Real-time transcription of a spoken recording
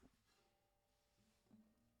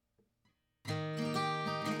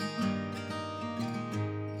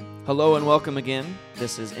Hello and welcome again.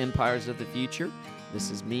 This is Empires of the Future.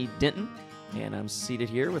 This is me, Denton, and I'm seated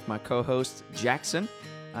here with my co-host, Jackson,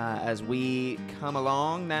 as we come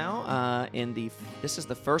along now this is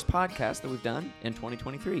the first podcast that we've done in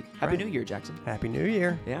 2023. Happy New Year, Jackson. Happy New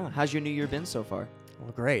Year. Yeah. How's your New Year been so far?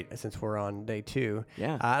 Well, great, since we're on day 2.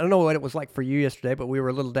 Yeah. I don't know what it was like for you yesterday, but we were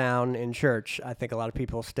a little down in church. I think a lot of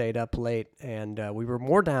people stayed up late, and we were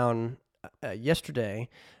more down yesterday,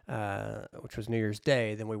 which was New Year's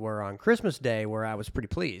Day, than we were on Christmas Day, where I was pretty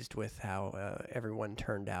pleased with how everyone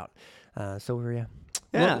turned out. So we were,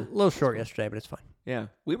 a little short yesterday, but it's fine. Yeah.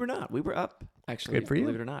 We were not. We were up, actually. Good for you.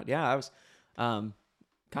 Believe it or not. Yeah, I was kind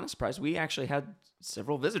of surprised. We actually had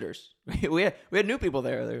several visitors. we had new people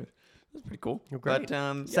there. It was pretty cool. Great.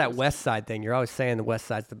 But, it's that West Side thing. You're always saying the West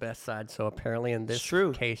Side's the best side, so apparently in this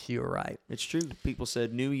case, you were right. It's true. People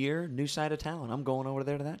said, New Year, new side of town. I'm going over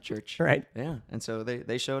there to that church. Right. Yeah, and so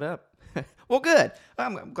they showed up. Well, good.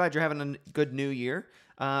 I'm glad you're having a good New Year.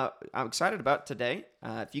 I'm excited about today.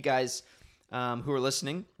 If you guys who are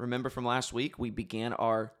listening, remember from last week, we began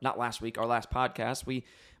our last podcast, we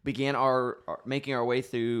began our making our way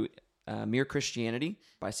through Mere Christianity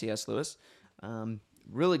by C.S. Lewis.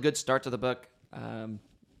 Really good start to the book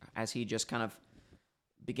as he just kind of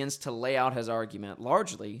begins to lay out his argument,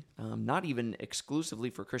 largely, not even exclusively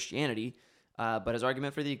for Christianity, but his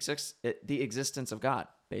argument for the existence of God,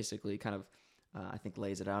 basically kind of, I think,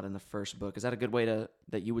 lays it out in the first book. Is that a good way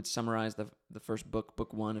that you would summarize the first book,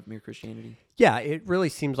 book 1 of Mere Christianity? Yeah, it really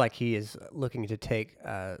seems like he is looking to take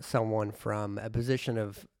someone from a position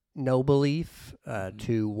of no belief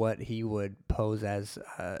to what he would pose as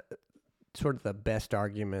sort of the best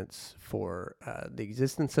arguments for the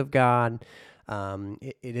existence of God.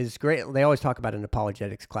 It is great. They always talk about in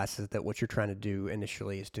apologetics classes that what you're trying to do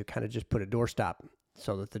initially is to kind of just put a doorstop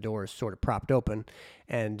so that the door is sort of propped open.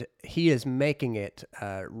 And he is making it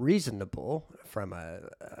reasonable from a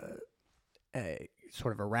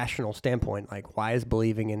sort of a rational standpoint, like why is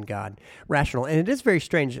believing in God rational? And it is very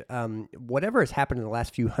strange. Whatever has happened in the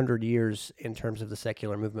last few hundred years in terms of the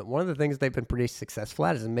secular movement, one of the things they've been pretty successful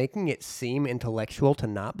at is making it seem intellectual to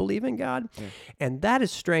not believe in God. Yeah. And that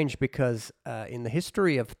is strange because in the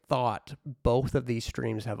history of thought, both of these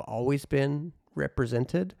streams have always been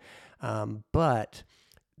represented. But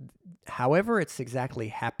however it's exactly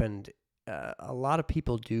happened, a lot of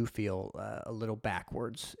people do feel a little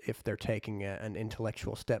backwards if they're taking an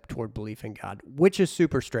intellectual step toward belief in God, which is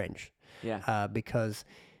super strange. Yeah. Because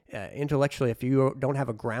intellectually, if you don't have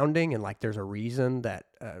a grounding and like there's a reason that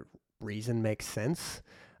reason makes sense,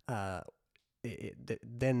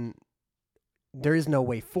 then there is no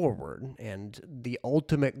way forward. And the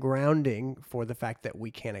ultimate grounding for the fact that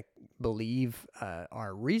we can't believe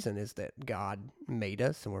our reason is that God made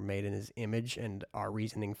us and we're made in his image, and our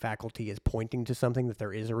reasoning faculty is pointing to something, that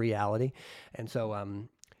there is a reality. And so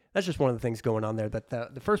that's just one of the things going on there. But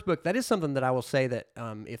the first book, that is something that I will say that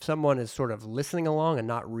if someone is sort of listening along and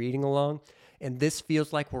not reading along, and this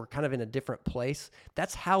feels like we're kind of in a different place,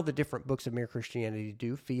 that's how the different books of Mere Christianity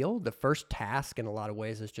do feel. The first task in a lot of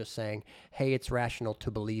ways is just saying, hey, it's rational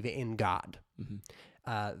to believe in God.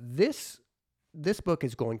 Mm-hmm. This book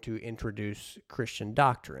is going to introduce Christian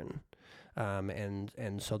doctrine.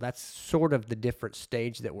 And so that's sort of the different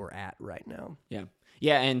stage that we're at right now. Yeah.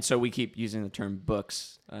 Yeah, and so we keep using the term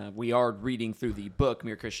books. We are reading through the book,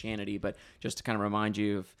 Mere Christianity, but just to kind of remind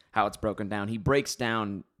you of how it's broken down, he breaks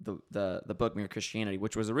down the book, Mere Christianity,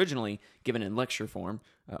 which was originally given in lecture form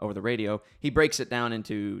over the radio. He breaks it down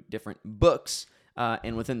into different books,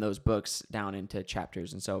 and within those books, down into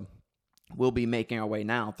chapters. And so we'll be making our way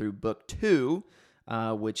now through book 2,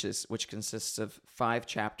 which consists of 5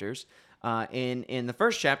 chapters. In the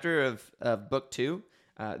first chapter of book 2,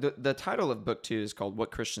 the title of book 2 is called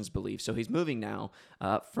What Christians Believe. So he's moving now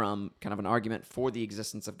from kind of an argument for the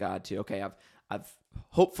existence of God to, okay, I've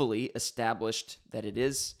hopefully established that it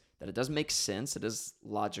does make sense, it is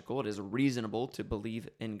logical, it is reasonable to believe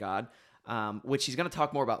in God, which he's going to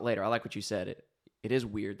talk more about later. I like what you said. It is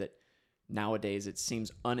weird that nowadays it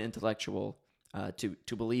seems unintellectual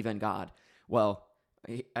to believe in God. Well,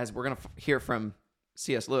 as we're going to hear from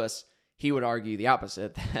C.S. Lewis, he would argue the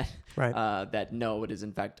opposite, that right. That no, it is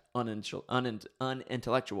in fact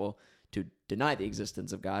unintellectual to deny the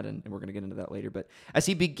existence of God, and we're going to get into that later. But as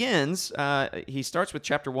he begins, he starts with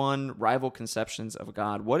chapter 1, rival conceptions of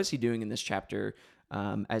God. What is he doing in this chapter?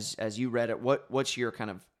 As you read it, what's your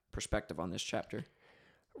kind of perspective on this chapter?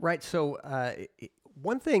 Right. So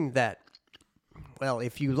one thing that, well,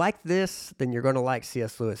 if you like this, then you're going to like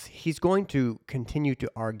C.S. Lewis. He's going to continue to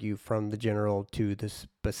argue from the general to the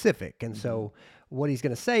specific. And so what he's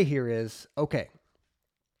going to say here is, okay,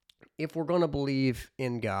 if we're going to believe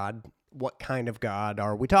in God, what kind of God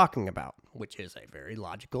are we talking about? Which is a very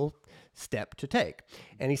logical step to take.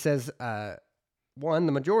 And he says, one,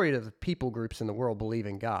 the majority of the people groups in the world believe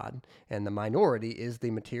in God, and the minority is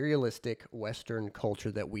the materialistic Western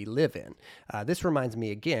culture that we live in. This reminds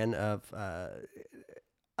me again of,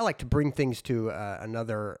 I like to bring things to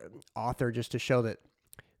another author just to show that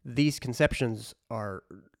these conceptions are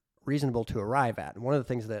reasonable to arrive at. And one of the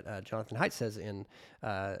things that Jonathan Haidt says in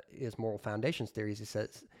his Moral Foundations theories, he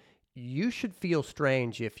says, you should feel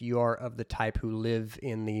strange if you are of the type who live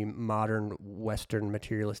in the modern Western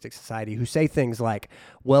materialistic society who say things like,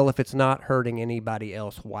 well, if it's not hurting anybody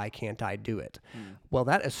else, why can't I do it? Well,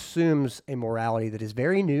 that assumes a morality that is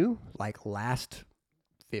very new, like last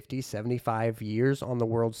 50, 75 years on the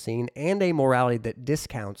world scene, and a morality that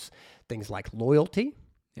discounts things like loyalty,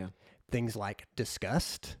 things like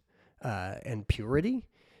disgust, and purity,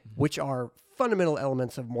 which are fundamental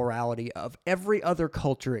elements of morality of every other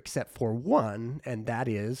culture except for one, and that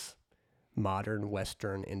is modern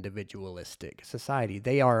Western individualistic society.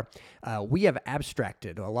 They are, we have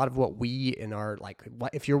abstracted a lot of what we in our, like,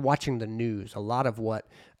 if you're watching the news, a lot of what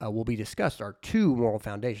will be discussed are two moral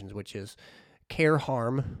foundations, which is care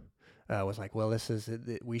harm. Was like, well, this is,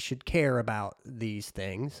 we should care about these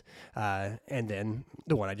things, and then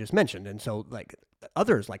the one I just mentioned. And so, like,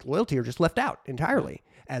 others, like loyalty, are just left out entirely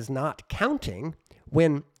as not counting,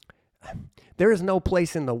 when there is no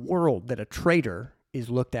place in the world that a traitor is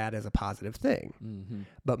looked at as a positive thing. Mm-hmm.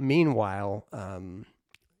 But meanwhile,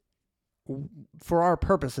 for our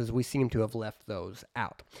purposes, we seem to have left those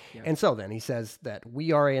out. Yeah. And so then he says that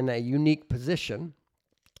we are in a unique position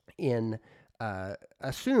in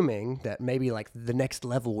assuming that maybe like the next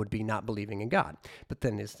level would be not believing in God. But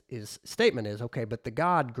then his statement is, okay, but the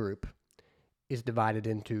God group is divided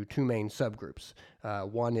into two main subgroups.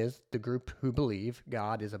 One is the group who believe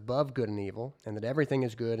God is above good and evil, and that everything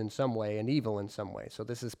is good in some way and evil in some way. So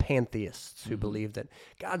this is pantheists who believe that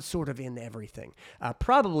God's sort of in everything.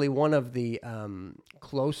 Probably one of the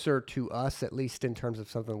closer to us, at least in terms of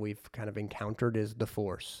something we've kind of encountered, is the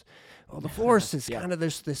Force. Well, the Force is kind of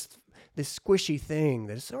this squishy thing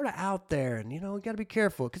that's sort of out there, and, you know, you got to be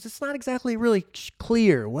careful because it's not exactly really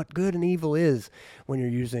clear what good and evil is when you're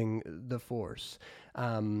using the Force.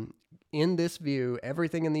 In this view,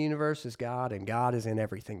 everything in the universe is God, and God is in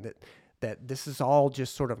everything. That this is all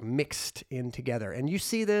just sort of mixed in together. And you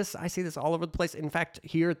see this, I see this all over the place. In fact,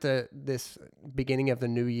 here at this beginning of the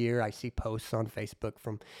new year, I see posts on Facebook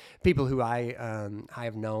from people who I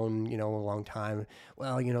have known, you know, a long time.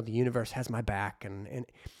 Well, you know, the universe has my back, and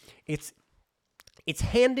it's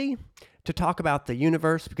handy to talk about the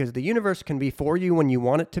universe because the universe can be for you when you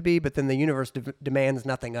want it to be, but then the universe demands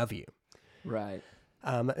nothing of you. Right.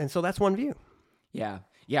 And so that's one view. Yeah.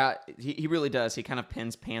 Yeah, he really does. He kind of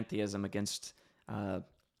pins pantheism against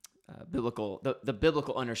biblical the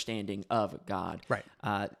biblical understanding of God. Right.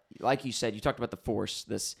 Like you said, you talked about the Force,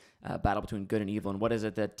 this battle between good and evil, and what is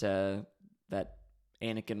it that that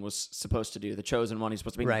Anakin was supposed to do? The chosen one. He's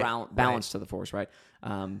supposed to bring balance to the Force, right?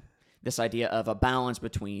 This idea of a balance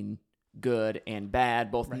between good and bad,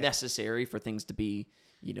 both necessary for things to be,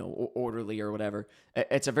 you know, orderly or whatever.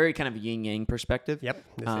 It's a very kind of yin-yang perspective. Yep.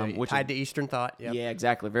 Which tied to Eastern thought. Yep. Yeah,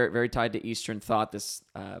 exactly. Very, very tied to Eastern thought, this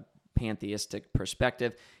pantheistic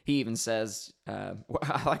perspective. He even says, I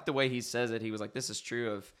like the way he says it. He was like, this is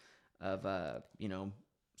true of you know,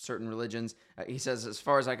 certain religions. He says, as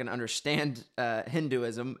far as I can understand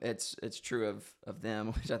Hinduism, it's true of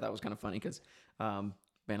them, which I thought was kind of funny because, man,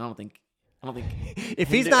 I don't think if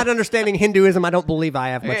he's not understanding Hinduism, I don't believe I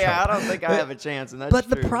have much hope. I don't think I have a chance, and that's But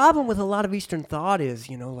true. The problem with a lot of Eastern thought is,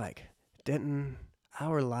 you know, like, Denton,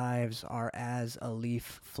 our lives are as a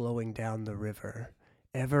leaf flowing down the river,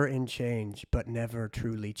 ever in change, but never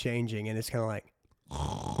truly changing. And it's kind of like,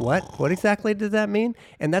 what? What exactly does that mean?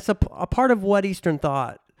 And that's a part of what Eastern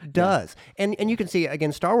thought does. Yeah. And you can see,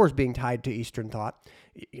 again, Star Wars being tied to Eastern thought.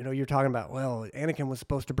 You know, you're talking about, well, Anakin was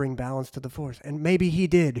supposed to bring balance to the Force, and maybe he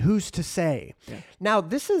did. Who's to say? Yeah. Now,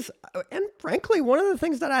 this is, and frankly, one of the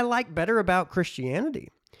things that I like better about Christianity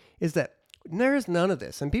is that there is none of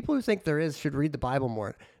this. And people who think there is should read the Bible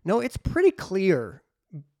more. No, it's pretty clear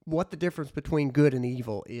what the difference between good and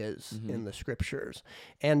evil is in the scriptures.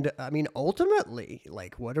 And, I mean, ultimately,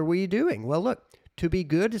 like, what are we doing? Well, look, to be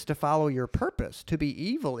good is to follow your purpose. To be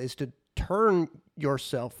evil is to turn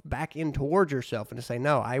yourself back in towards yourself and to say,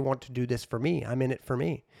 no, I want to do this for me. I'm in it for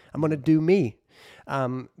me. I'm going to do me.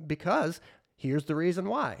 Because here's the reason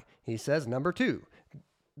why. He says, number 2,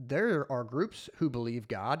 there are groups who believe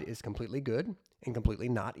God is completely good and completely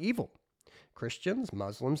not evil. Christians,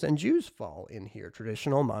 Muslims, and Jews fall in here,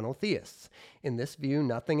 traditional monotheists. In this view,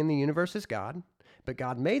 nothing in the universe is God, but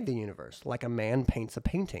God made the universe like a man paints a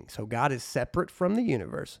painting. So God is separate from the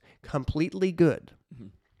universe, completely good. Mm-hmm.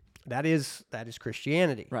 That is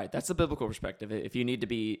Christianity. Right. That's the biblical perspective. If you need to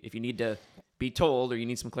be told, or you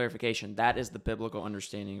need some clarification, that is the biblical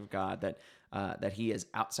understanding of God, that he is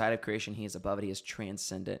outside of creation, he is above it, he is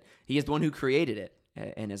transcendent. He is the one who created it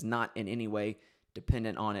and is not in any way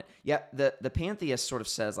dependent on it. Yeah, the pantheist sort of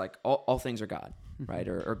says like all things are God, right?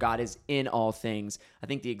 Or God is in all things. I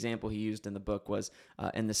think the example he used in the book was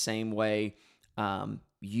in the same way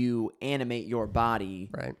you animate your body,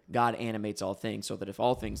 right? God animates all things, so that if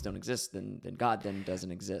all things don't exist, then God then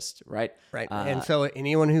doesn't exist, right? Right. And so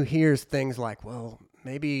anyone who hears things like, well,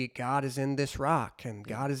 maybe God is in this rock and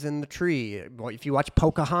God is in the tree. Well, if you watch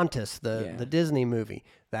Pocahontas, the Disney movie,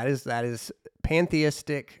 that is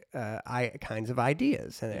pantheistic kinds of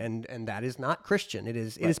ideas, and that is not Christian. It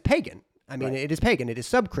is pagan. I mean, it is pagan. It is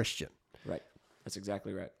sub-Christian. Right. That's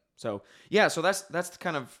exactly right. So yeah, so that's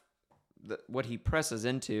kind of what he presses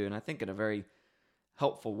into, and I think in a very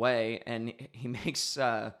helpful way. And he makes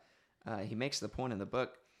the point in the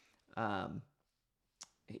book.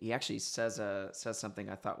 He actually says something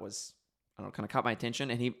I thought was, I don't know, kind of caught my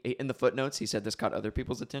attention. And he in the footnotes he said this caught other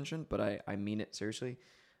people's attention, but I mean it seriously.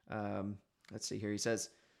 Let's see here. He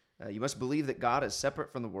says, "You must believe that God is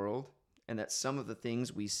separate from the world, and that some of the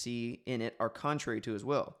things we see in it are contrary to His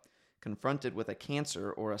will. Confronted with a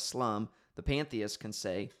cancer or a slum, the pantheist can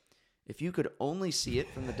say, if you could only see it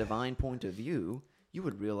from the divine point of view, you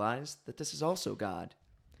would realize that this is also God.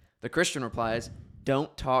 The Christian replies,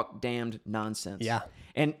 don't talk damned nonsense." Yeah.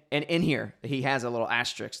 And in here, he has a little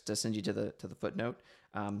asterisk to send you to the footnote.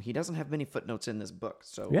 He doesn't have many footnotes in this book,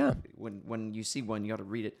 so when you see one, you got to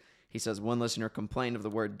read it. He says, one listener complained of the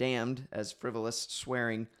word damned as frivolous,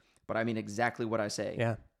 swearing, but I mean exactly what I say.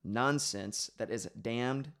 Yeah. Nonsense that is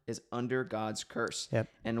damned is under God's curse, yep.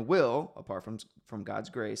 and will, apart from God's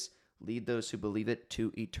grace, lead those who believe it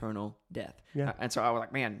to eternal death. Yeah. And so I was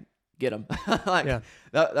like, man, get him.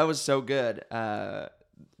 That was so good, the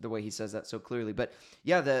way he says that so clearly. But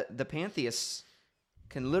yeah, the pantheists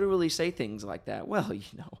can literally say things like that. Well,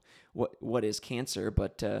 what is cancer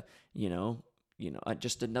but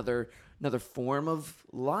just another form of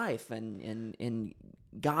life, and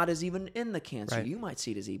God is even in the cancer. Right. You might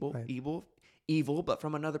see it as evil, Right. But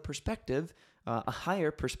from another perspective, a higher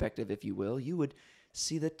perspective, if you will, you would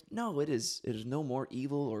see that no, it is no more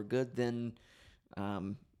evil or good than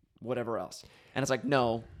whatever else. And it's like,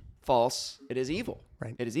 no, false. It is evil.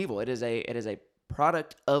 Right. It is evil. It is a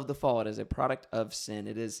product of the fall. It is a product of sin.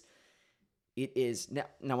 It is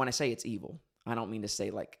now when I say it's evil, I don't mean to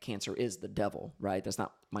say like cancer is the devil, right? That's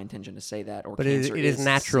not my intention to say that. Or but cancer it is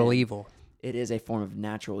natural sin. evil. It is a form of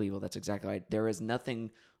natural evil. That's exactly right. There is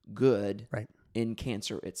nothing good in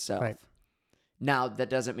cancer itself. Right. Now, that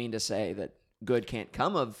doesn't mean to say that good can't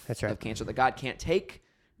come of cancer, that God can't take,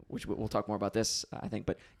 which we'll talk more about this, I think,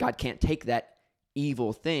 but God can't take that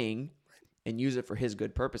evil thing and use it for His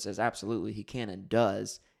good purposes. Absolutely, He can and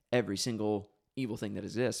does every single evil thing that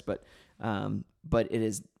exists, but it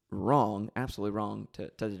is wrong, absolutely wrong, to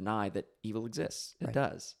deny that evil exists. It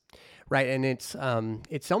does. Right, and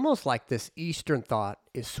it's almost like this Eastern thought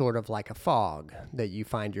is sort of like a fog that you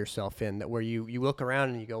find yourself in, that where you look around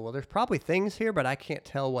and you go, well, there's probably things here, but I can't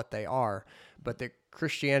tell what they are. But the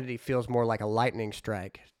Christianity feels more like a lightning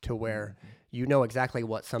strike, to where you know exactly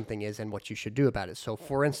what something is and what you should do about it. So,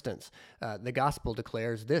 for instance, the gospel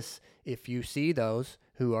declares this: if you see those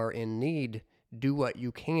who are in need, do what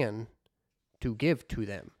you can to give to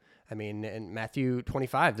them. I mean, in Matthew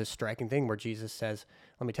 25, this striking thing where Jesus says,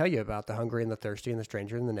 let me tell you about the hungry and the thirsty and the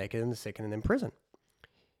stranger and the naked and the sick and in prison.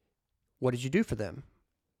 What did you do for them?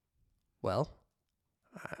 Well,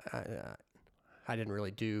 I didn't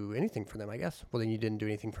really do anything for them, I guess. Well, then you didn't do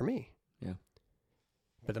anything for me. Yeah.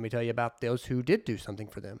 But let me tell you about those who did do something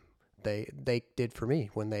for them. They did for me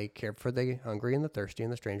when they cared for the hungry and the thirsty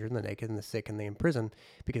and the stranger and the naked and the sick and the in prison,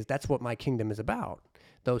 because that's what my kingdom is about.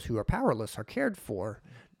 Those who are powerless are cared for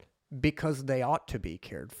because they ought to be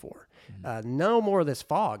cared for. No more of this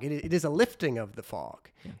fog. It is a lifting of the fog.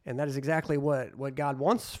 Yeah. And that is exactly what God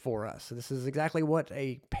wants for us. This is exactly what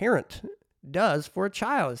a parent does for a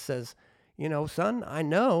child. It says, son, I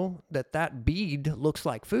know that bead looks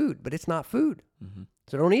like food, but it's not food. Mm-hmm.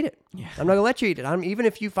 So don't eat it. Yeah. I'm not going to let you eat it. Even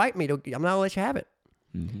if you fight me, I'm not going to let you have it.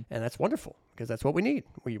 Mm-hmm. And that's wonderful, because that's what we need.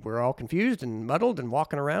 We're all confused and muddled and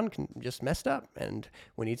walking around just messed up. And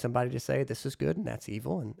we need somebody to say, this is good and that's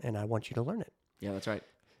evil, and I want you to learn it. Yeah, that's right.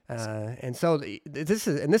 And so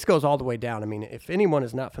this goes all the way down. I mean, if anyone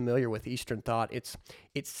is not familiar with Eastern thought,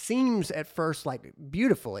 it seems at first like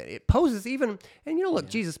beautiful. It poses even, and look,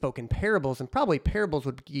 Jesus spoke in parables, and probably parables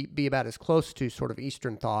would be about as close to sort of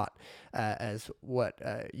Eastern thought as what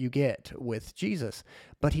you get with Jesus.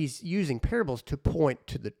 But he's using parables to point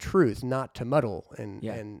to the truth, not to muddle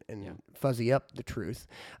and fuzzy up the truth,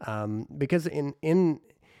 because in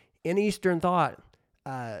Eastern thought,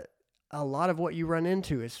 a lot of what you run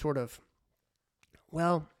into is sort of,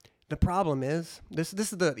 well, the problem is, this is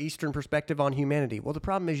the Eastern perspective on humanity. Well, the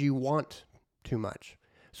problem is you want too much.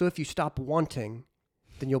 So if you stop wanting,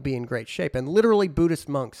 then you'll be in great shape. And literally Buddhist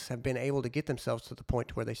monks have been able to get themselves to the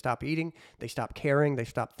point where they stop eating, they stop caring, they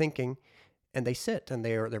stop thinking, and they sit, and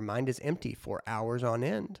their mind is empty for hours on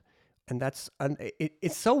end. And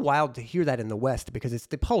it's so wild to hear that in the West, because it's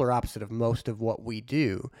the polar opposite of most of what we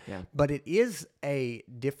do. Yeah. But it is a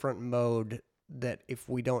different mode that if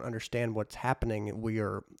we don't understand what's happening, we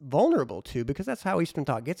are vulnerable to, because that's how Eastern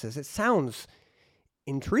thought gets us. It sounds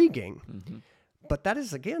intriguing, but that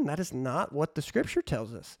is not what the Scripture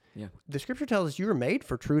tells us. Yeah. The Scripture tells us you are made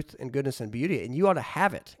for truth and goodness and beauty, and you ought to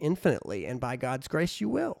have it infinitely, and by God's grace you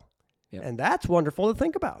will. Yep. And that's wonderful to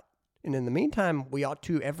think about. And in the meantime, we ought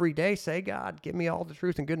to every day say, God, give me all the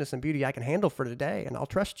truth and goodness and beauty I can handle for today, and I'll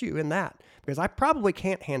trust you in that. Because I probably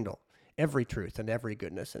can't handle every truth and every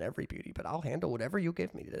goodness and every beauty, but I'll handle whatever you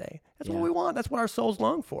give me today. That's what we want. That's what our souls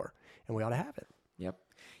long for, and we ought to have it. Yep.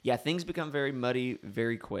 Yeah, things become very muddy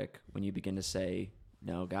very quick when you begin to say,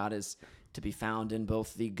 no, God is to be found in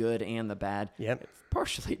both the good and the bad. Yep.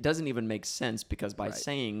 Partially, it doesn't even make sense, because by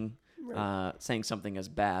saying something as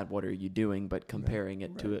bad, what are you doing? But comparing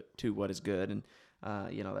it to what is good, and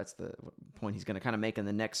that's the point he's going to kind of make in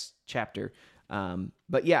the next chapter.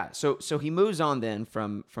 But yeah, so he moves on then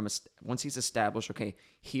from once he's established, okay,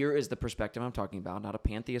 here is the perspective I'm talking about, not a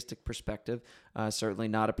pantheistic perspective, certainly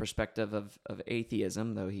not a perspective of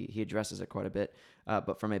atheism, though he addresses it quite a bit,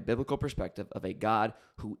 but from a biblical perspective of a God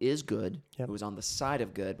who is good, who is on the side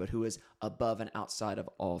of good, but who is above and outside of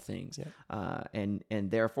all things. And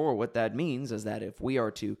therefore, what that means is that if we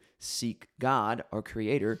are to seek God, our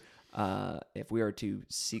Creator, if we are to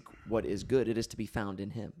seek what is good, it is to be found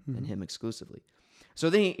in Him, and Him exclusively. So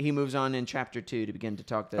then he moves on in chapter 2 to begin to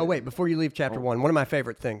talk. Oh, wait, before you leave chapter 1, one of my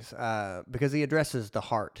favorite things, because he addresses the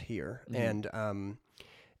heart here, and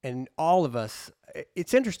all of us,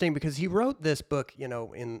 it's interesting because he wrote this book, in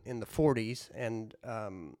the 40s, and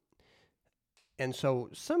so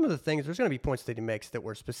some of the things, there's going to be points that he makes that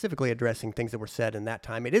were specifically addressing things that were said in that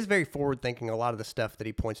time. It is very forward-thinking. A lot of the stuff that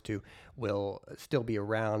he points to will still be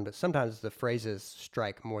around. Sometimes the phrases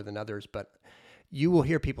strike more than others, but you will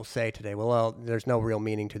hear people say today, well, there's no real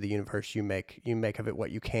meaning to the universe. You make of it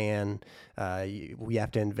what you can. We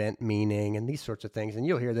have to invent meaning and these sorts of things. And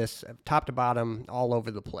you'll hear this top to bottom all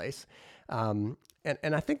over the place. And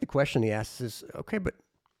I think the question he asks is, okay, but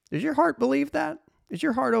does your heart believe that? Is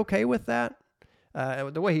your heart okay with that?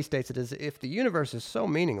 The way he states it is, if the universe is so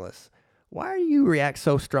meaningless, why do you react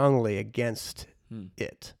so strongly against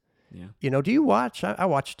it? Yeah. Do you watch? I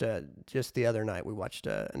watched just the other night. We watched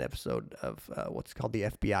an episode of what's called the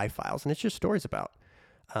FBI Files, and it's just stories about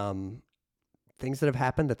things that have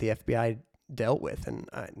happened that the FBI dealt with. And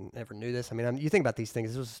I never knew this. I mean, you think about these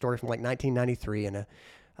things. This was a story from like 1993, and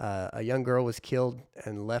a young girl was killed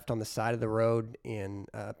and left on the side of the road in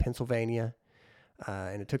Pennsylvania,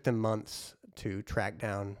 and it took them months to track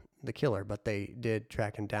down the killer, but they did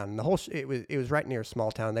track him down. And it was right near a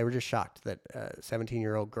small town. They were just shocked that a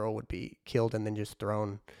 17-year-old girl would be killed and then just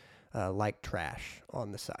thrown like trash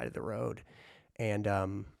on the side of the road. And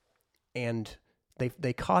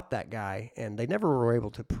they caught that guy, and they never were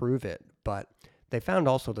able to prove it, but they found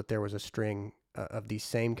also that there was a string of these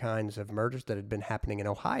same kinds of murders that had been happening in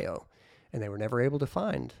Ohio, and they were never able to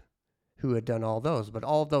find who had done all those. But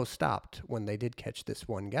all of those stopped when they did catch this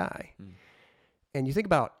one guy. And you think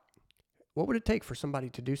about, what would it take for somebody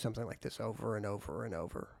to do something like this over and over and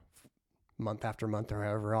over, month after month, or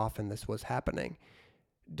however often this was happening?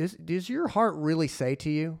 Does your heart really say to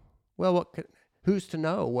you, well, who's to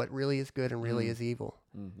know what really is good and really is evil?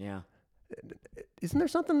 Yeah. Isn't there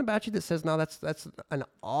something about you that says, no, that's an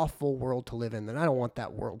awful world to live in, and I don't want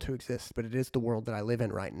that world to exist, but it is the world that I live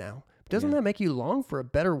in right now? Doesn't that make you long for a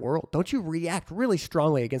better world? Don't you react really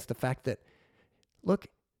strongly against the fact that, look,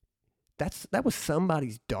 that was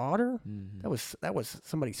somebody's daughter, that was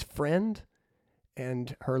somebody's friend,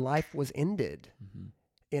 and her life was ended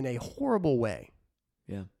in a horrible way.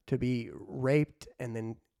 Yeah. To be raped and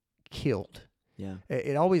then killed. Yeah.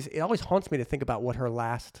 It always haunts me to think about what her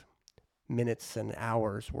last minutes and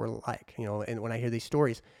hours were like, and when I hear these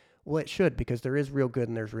stories, Well, it should, because there is real good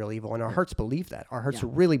and there's real evil, and our hearts believe that. Our hearts Yeah.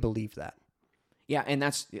 really believe that. Yeah, and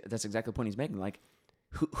that's exactly the point he's making. Like,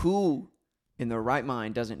 who in their right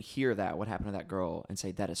mind doesn't hear that, what happened to that girl, and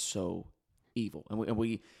say that is so evil? And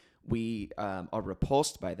we are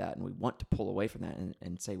repulsed by that, and we want to pull away from that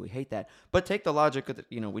and say we hate that. But take the logic of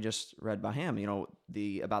we just read by him,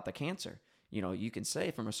 about the cancer. You can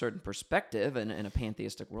say from a certain perspective and in a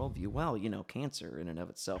pantheistic worldview, well, cancer in and of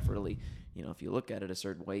itself really, if you look at it a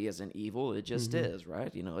certain way, isn't evil. It just is,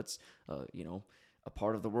 right? It's, a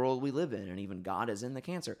part of the world we live in, and even God is in the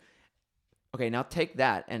cancer. Okay, now take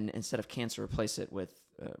that, and instead of cancer, replace it with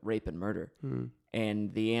rape and murder.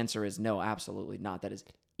 And the answer is no, absolutely not. That is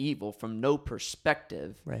evil. From no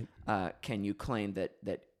perspective Right. can you claim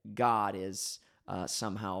that God is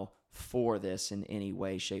somehow for this in any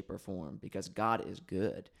way, shape, or form, because God is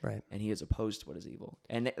good, Right. and he is opposed to what is evil.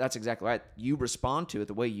 And that's exactly right. You respond to it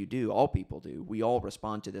the way you do. All people do. We all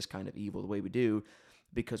respond to this kind of evil the way we do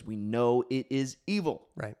because we know it is evil,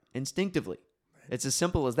 Right. instinctively. Right. It's as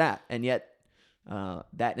simple as that. And yet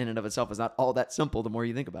that in and of itself is not all that simple the more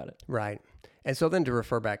you think about it. Right. And so then to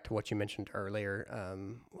refer back to what you mentioned earlier,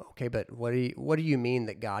 okay, but what do you mean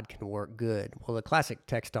that God can work good? Well, the classic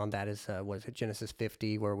text on that is, Genesis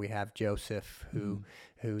 50, where we have Joseph, who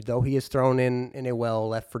though he is thrown in a well,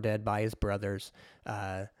 left for dead by his brothers,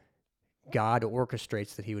 God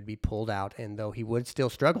orchestrates that he would be pulled out, and though he would still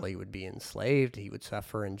struggle, he would be enslaved, he would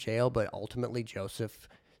suffer in jail, but ultimately Joseph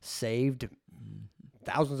saved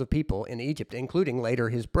thousands of people in Egypt, including later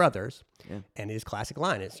his brothers. Yeah. And his classic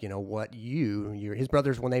line is, his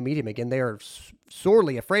brothers, when they meet him again, they are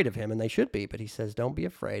sorely afraid of him, and they should be, but he says, don't be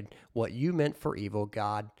afraid. What you meant for evil,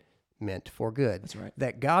 God meant for good. That's right.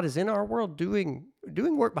 That God is in our world doing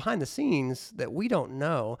work behind the scenes that we don't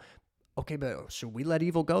know. Okay, but should we let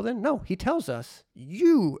evil go then? No, he tells us,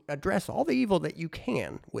 you address all the evil that you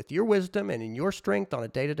can with your wisdom and in your strength on a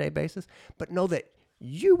day-to-day basis, but know that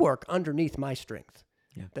you work underneath my strength.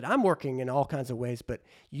 Yeah. That I'm working in all kinds of ways, but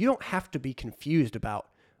you don't have to be confused about,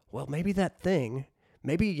 well, maybe that thing,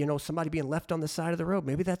 maybe, somebody being left on the side of the road,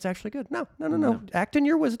 maybe that's actually good. No. Act in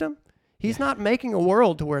your wisdom. He's not making a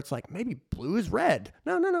world to where it's like, maybe blue is red.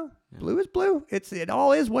 No. Yeah. Blue is blue. It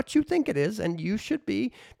all is what you think it is, and you should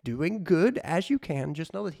be doing good as you can.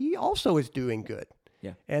 Just know that he also is doing good.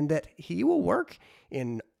 Yeah. And that he will work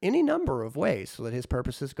in any number of ways so that his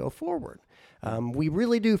purposes go forward. We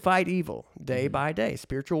really do fight evil day by day.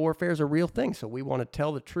 Spiritual warfare is a real thing, so we want to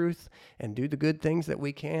tell the truth and do the good things that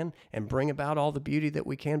we can and bring about all the beauty that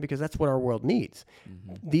we can, because that's what our world needs.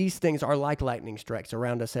 These things are like lightning strikes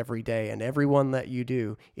around us every day, and every one that you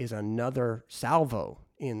do is another salvo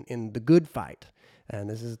in the good fight. And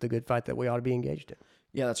this is the good fight that we ought to be engaged in.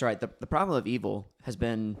 Yeah, that's right. The problem of evil has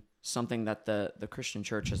been something that the Christian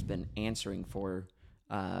church has been answering for,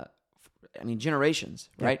 generations,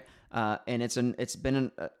 right? And it's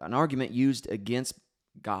been an argument used against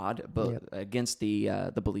God, against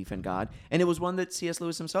the belief in God, and it was one that C.S.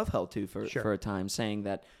 Lewis himself held to for a time, saying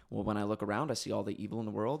that, well, when I look around, I see all the evil in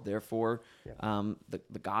the world. Therefore,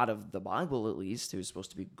 the God of the Bible, at least, who's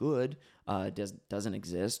supposed to be good, doesn't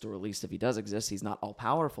exist, or at least if he does exist, he's not all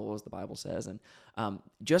powerful, as the Bible says. And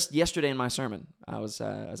just yesterday in my sermon, as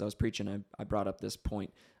I was preaching, I brought up this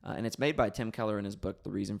point, and it's made by Tim Keller in his book,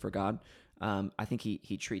 The Reason for God. I think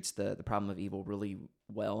he treats the problem of evil really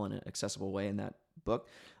well in an accessible way in that book.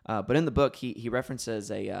 But in the book, he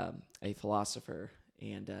references a philosopher,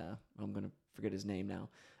 and I'm going to forget his name now.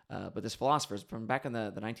 But this philosopher is from back in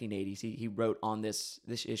the 1980s. He wrote on this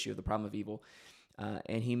issue of the problem of evil,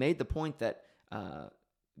 and he made the point that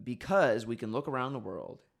because we can look around the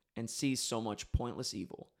world and see so much pointless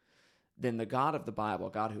evil, then the God of the Bible,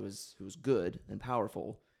 God who is good and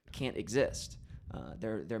powerful, can't exist.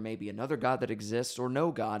 There may be another God that exists, or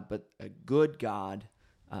no God, but a good God,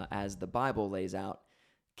 as the Bible lays out,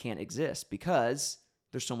 can't exist because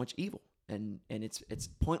there's so much evil, and it's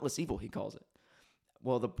pointless evil, he calls it.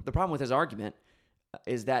 Well, the problem with his argument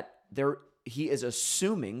is that he is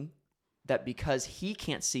assuming that because he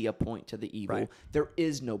can't see a point to the evil, there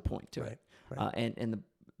is no point to it. Right. And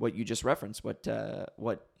what you just referenced,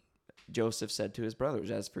 what Joseph said to his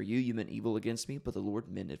brothers, as for you, you meant evil against me, but the Lord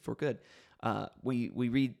meant it for good. We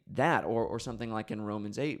read that, or something like in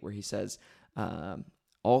Romans 8, where he says,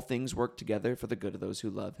 all things work together for the good of those who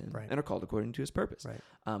love him and are called according to his purpose.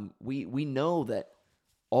 Right. We know that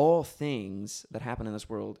all things that happen in this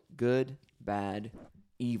world, good, bad,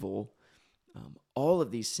 evil, all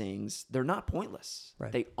of these things, they're not pointless.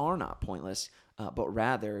 Right. They are not pointless, but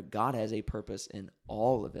rather God has a purpose in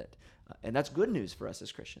all of it. And that's good news for us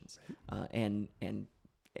as Christians. And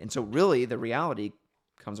so really the reality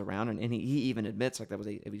comes around, and he even admits like that was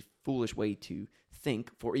a foolish way to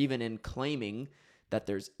think, for even in claiming that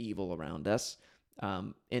there's evil around us,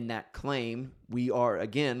 in that claim, we are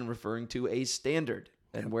again referring to a standard.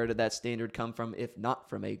 And where did that standard come from, if not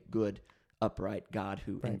from a good, upright God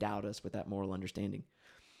who endowed us with that moral understanding?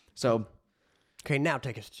 So, okay, now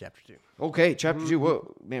take us to chapter 2. Okay, chapter 2.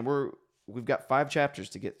 Whoa, man, we've got 5 chapters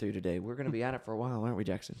to get through today. We're going to be at it for a while, aren't we,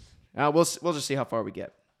 Jackson? We'll just see how far we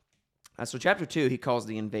get. So chapter 2, he calls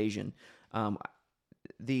the invasion. One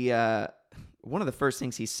of the first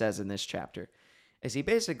things he says in this chapter is he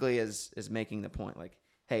basically is making the point like,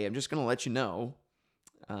 hey, I'm just going to let you know,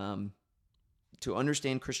 to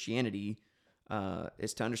understand Christianity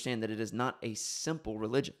is to understand that it is not a simple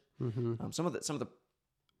religion. Some of the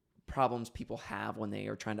problems people have when they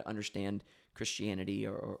are trying to understand Christianity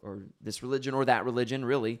or this religion or that religion,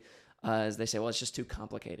 really, is they say, well, it's just too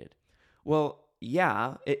complicated. Well,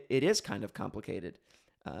 yeah, it is kind of complicated.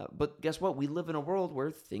 But guess what? We live in a world where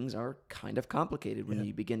things are kind of complicated when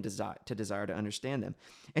you begin to desire to understand them.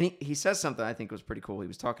 And he says something I think was pretty cool. He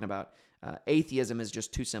was talking about atheism is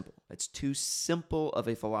just too simple. It's too simple of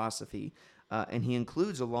a philosophy. And he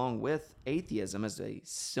includes along with atheism as a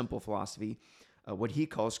simple philosophy what he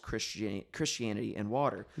calls Christianity and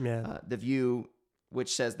water. The view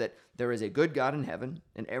which says that there is a good God in heaven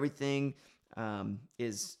and everything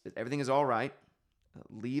is all right.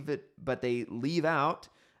 But they leave out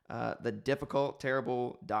the difficult,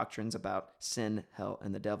 terrible doctrines about sin, hell,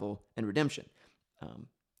 and the devil, and redemption.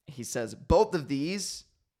 He says both of these,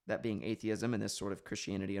 that being atheism and this sort of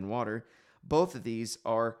Christianity and water, both of these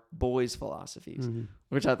are boys' philosophies,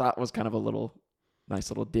 which I thought was kind of a nice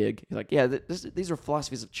little dig. He's like, yeah, these are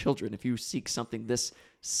philosophies of children. If you seek something this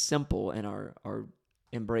simple and are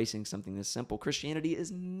embracing something this simple, Christianity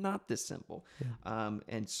is not this simple.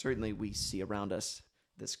 And certainly we see around us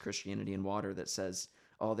this Christianity and water that says,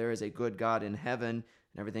 oh, there is a good God in heaven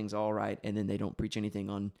and everything's all right. And then they don't preach anything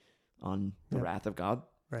on the wrath of God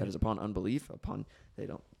that is upon unbelief, they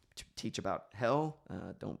don't teach about hell,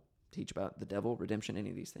 don't teach about the devil, redemption, any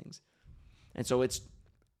of these things. And so it's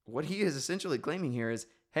what he is essentially claiming here is,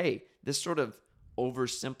 hey, this sort of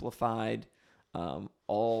oversimplified,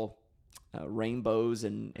 all rainbows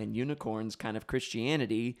and unicorns kind of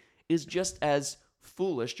Christianity is just as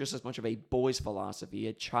foolish, just as much of a boy's philosophy,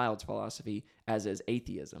 a child's philosophy, as is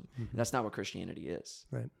atheism. That's not what Christianity is.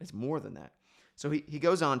 Right. It's more than that. So he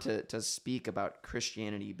goes on to speak about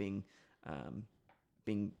Christianity being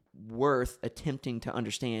worth attempting to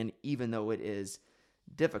understand, even though it is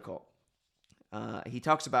difficult. He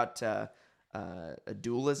talks about a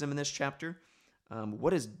dualism in this chapter.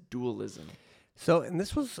 What is dualism? So, and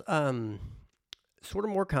this was sort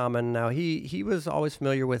of more common. Now, he was always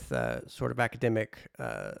familiar with sort of academic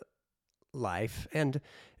life, and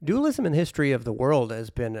dualism in the history of the world has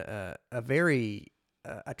been a very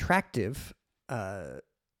attractive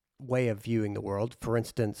way of viewing the world. For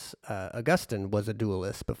instance, Augustine was a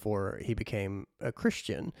dualist before he became a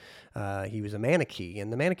Christian. He was a Manichae,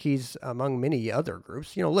 and the Manichaees, among many other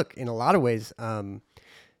groups, look, in a lot of ways,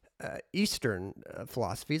 Eastern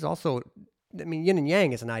philosophies also, I mean, yin and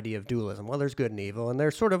yang is an idea of dualism. Well, there's good and evil, and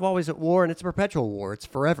they're sort of always at war, and it's a perpetual war. It's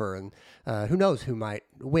forever, and who knows who might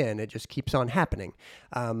win. It just keeps on happening.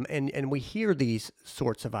 And we hear these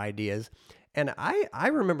sorts of ideas. And I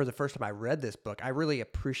remember the first time I read this book, I really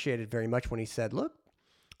appreciated very much when he said, look,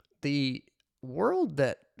 the world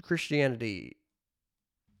that Christianity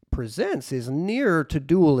presents is nearer to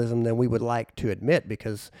dualism than we would like to admit,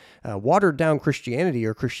 because watered down Christianity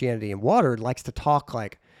or Christianity in water likes to talk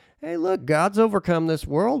like, hey, look, God's overcome this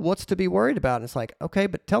world. What's to be worried about? And it's like, okay,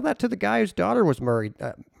 but tell that to the guy whose daughter was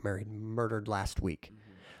murdered last week.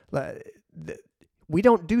 We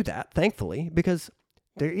don't do that, thankfully, because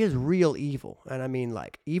there is real evil. And I mean,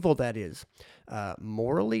 like, evil that is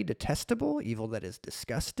morally detestable, evil that is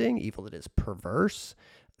disgusting, evil that is perverse.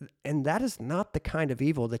 And that is not the kind of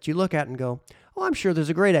evil that you look at and go, oh, I'm sure there's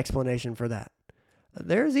a great explanation for that.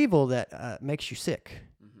 There's evil that makes you sick.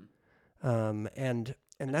 And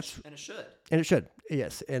it should,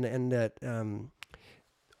 yes. And that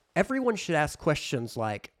everyone should ask questions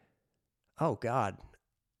like, oh, God,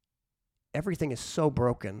 everything is so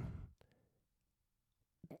broken.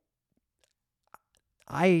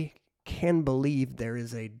 I can believe there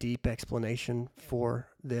is a deep explanation for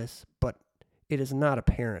this, but it is not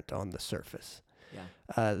apparent on the surface.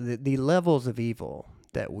 Yeah. The levels of evil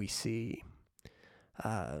that we see,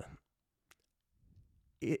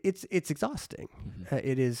 it's exhausting.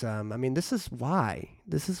 It is. I mean, this is why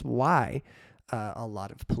a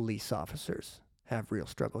lot of police officers have real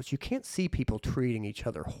struggles. You can't see people treating each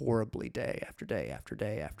other horribly day after day after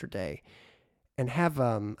day after day, and have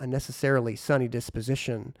a necessarily sunny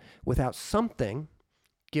disposition without something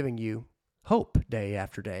giving you hope day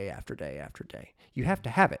after day after day after day. You have to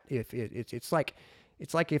have it. If it's like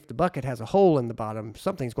if the bucket has a hole in the bottom,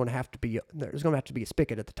 there's going to have to be a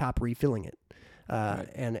spigot at the top refilling it, Right.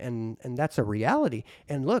 and that's a reality.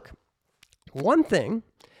 And look, one thing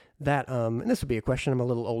that and this would be a question, I'm a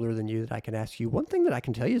little older than you, that I can ask you. One thing that I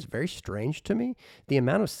can tell you is very strange to me: the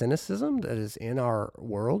amount of cynicism that is in our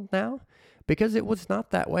world now. Because it was not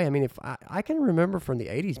that way. I mean, if I can remember from the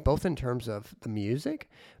 80s, both in terms of the music,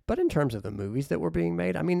 but in terms of the movies that were being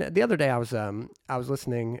made. I mean, the other day I was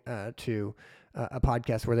listening to a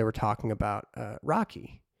podcast where they were talking about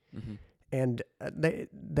Rocky, Mm-hmm. and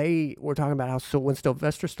they were talking about how, so when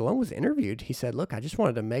Sylvester Stallone was interviewed, he said, "Look, I just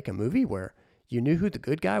wanted to make a movie where you knew who the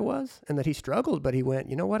good guy was, and that he struggled, but he went,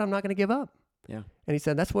 you know what, I'm not going to give up." Yeah. And he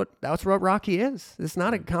said, that's what Rocky is. It's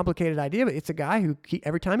not a complicated idea, but it's a guy who,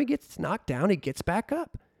 every time he gets knocked down, he gets back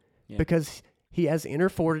up because he has inner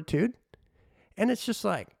fortitude. And it's just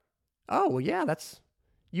like, oh, well, yeah,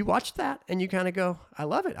 you watch that and you kind of go, I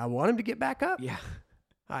love it. I want him to get back up. Yeah.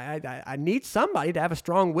 I need somebody to have a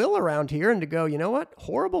strong will around here and to go, you know what?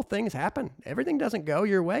 Horrible things happen. Everything doesn't go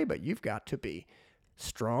your way, but you've got to be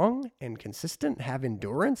strong and consistent, have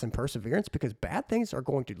endurance and perseverance, because bad things are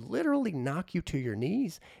going to literally knock you to your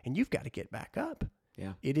knees and you've got to get back up.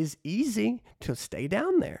 Yeah. It is easy to stay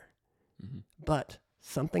down there, but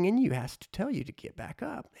something in you has to tell you to get back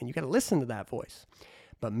up, and you got to listen to that voice.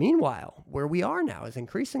 But meanwhile, where we are now is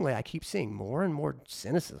increasingly, I keep seeing more and more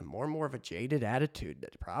cynicism, more and more of a jaded attitude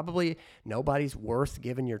that probably nobody's worth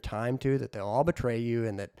giving your time to, that they'll all betray you,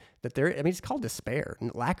 and that it's called despair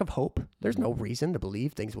and lack of hope. There's no reason to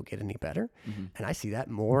believe things will get any better. And I see that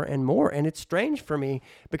more and more. And it's strange for me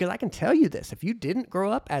because I can tell you this, if you didn't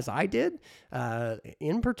grow up as I did,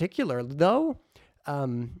 in particular, though,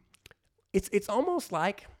 it's almost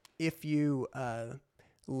like if you,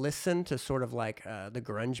 listen to sort of like the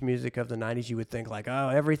grunge music of the 90s, you would think like, oh,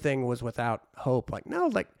 everything was without hope. Like, no,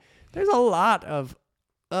 like there's a lot of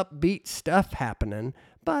upbeat stuff happening,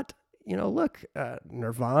 but look,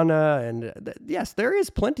 Nirvana, and yes, there is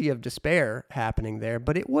plenty of despair happening there,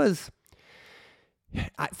 but it was,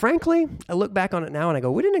 frankly, I look back on it now and I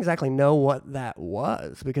go, we didn't exactly know what that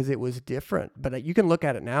was because it was different, but you can look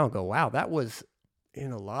at it now and go, wow, that was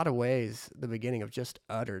in a lot of ways the beginning of just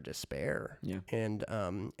utter despair. Yeah. And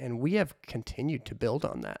we have continued to build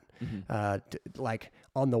on that. Like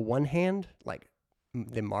on the one hand, like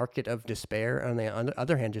the market of despair, and on the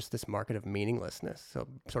other hand, just this market of meaninglessness. So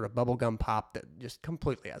sort of bubblegum pop that just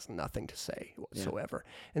completely has nothing to say whatsoever.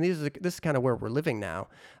 And this is kind of where we're living now.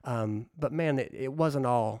 But man, it wasn't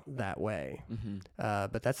all that way.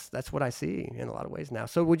 But that's what I see in a lot of ways now.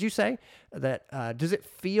 So would you say that, does it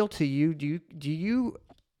feel to you, do you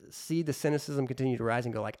see the cynicism continue to rise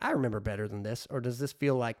and go like, I remember better than this? Or does this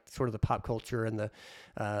feel like sort of the pop culture and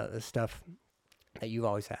the stuff that you've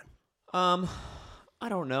always had? I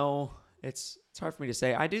don't know. It's hard for me to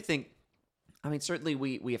say. I do think, I mean, certainly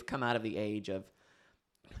we have come out of the age of,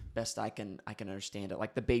 best I can understand it,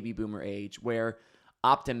 like the baby boomer age where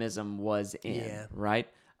optimism was in, right?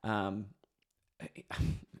 I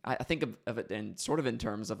think of it in sort of in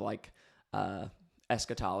terms of like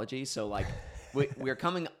eschatology. So like we're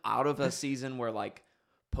coming out of a season where like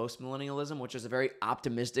post-millennialism, which is a very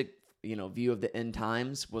optimistic, view of the end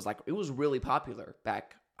times, was like, it was really popular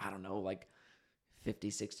back, I don't know, like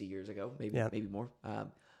 50, 60 years ago, maybe more.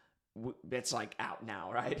 It's like out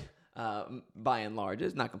now, right? By and large,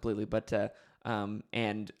 it's not completely, but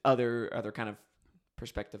and other kind of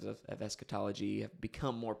perspectives of eschatology have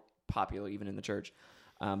become more popular even in the church.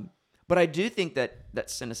 But I do think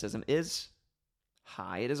that cynicism is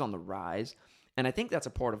high. It is on the rise, and I think that's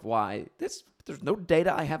a part of why there's no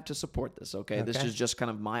data I have to support this. Okay, this is just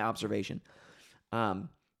kind of my observation. A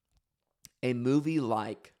movie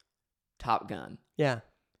like Top Gun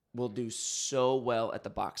will do so well at the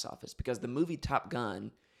box office because the movie Top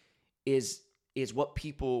Gun is what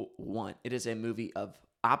people want. It is a movie of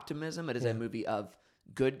optimism. It is a movie of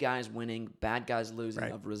good guys winning, bad guys losing,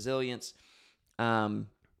 of resilience. But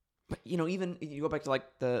even you go back to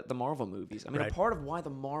like the Marvel movies. I mean, a part of why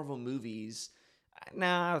the Marvel movies,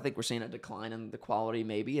 I think we're seeing a decline in the quality,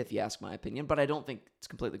 maybe, if you ask my opinion, but I don't think it's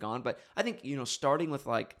completely gone. But I think, starting with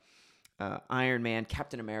like Iron Man,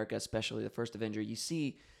 Captain America, especially the first Avenger, you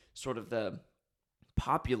see sort of the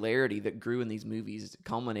popularity that grew in these movies,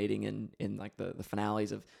 culminating in like the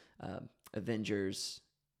finales of Avengers,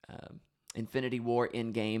 Infinity War,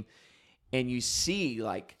 Endgame, and you see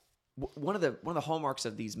like one of the hallmarks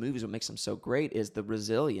of these movies, what makes them so great, is the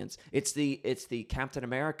resilience. It's the Captain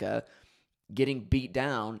America getting beat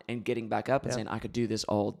down and getting back up and saying, I could do this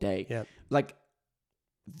all day. Yeah. Like,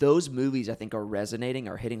 those movies, I think, are resonating,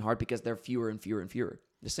 are hitting hard because they're fewer and fewer and fewer.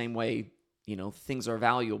 The same way, things are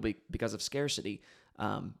valuable because of scarcity.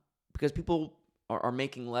 Because people are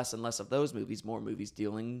making less and less of those movies, more movies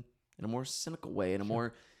dealing in a more cynical way, in a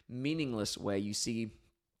more meaningless way. You see,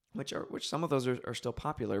 which some of those are still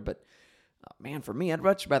popular, but man, for me, I'd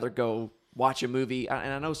much rather go watch a movie.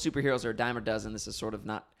 And I know superheroes are a dime a dozen. This is sort of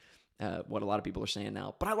not what a lot of people are saying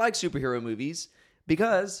now, but I like superhero movies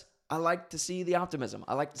because I like to see the optimism.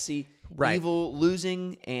 I like to see evil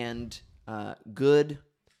losing and good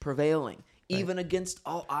prevailing, even against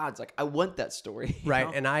all odds. Like, I want that story. Right.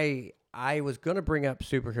 And I was going to bring up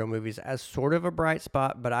superhero movies as sort of a bright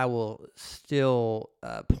spot, but I will still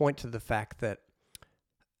point to the fact that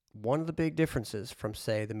one of the big differences from,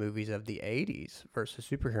 say, the movies of the 80s versus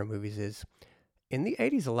superhero movies is in the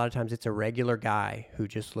 80s, a lot of times it's a regular guy who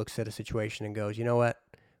just looks at a situation and goes, you know what?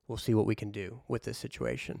 We'll see what we can do with this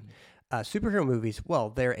situation. Superhero movies, well,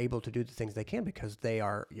 they're able to do the things they can because they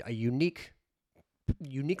are a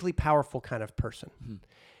uniquely powerful kind of person.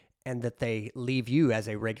 And that they leave you as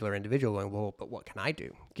a regular individual going, well, but what can I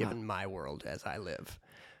do given my world as I live?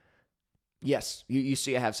 Yes, you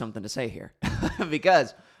see I have something to say here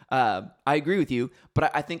because I agree with you,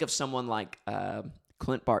 but I think of someone like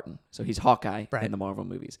Clint Barton. So he's Hawkeye in the Marvel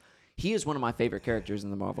movies. He is one of my favorite characters in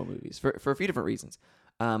the Marvel movies for a few different reasons.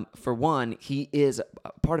 For one, he is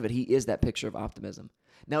part of it. He is that picture of optimism.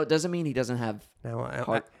 Now, it doesn't mean he doesn't have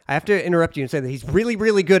heart. I have to interrupt you and say that he's really,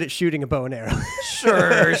 really good at shooting a bow and arrow.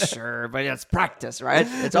 Sure, but it's practice, right?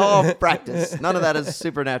 It's all practice. None of that is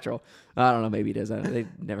supernatural. I don't know, maybe it is. They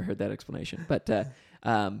never heard that explanation. But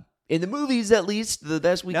in the movies, at least, the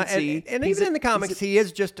best we can see. And even in the comics, he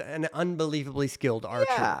is just an unbelievably skilled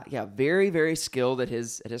archer. Yeah, very, very skilled at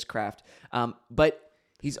his craft. But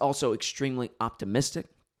he's also extremely optimistic.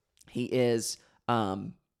 He is...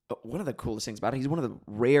 one of the coolest things about it, he's one of the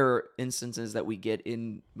rare instances that we get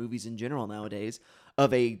in movies in general nowadays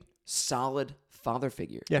of a solid father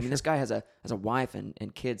figure. Yeah, I mean, this guy has a wife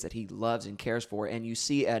and kids that he loves and cares for, and you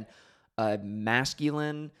see a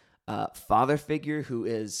masculine father figure who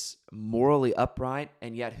is morally upright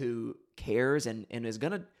and yet who cares and is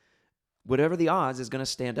going to, whatever the odds, is going to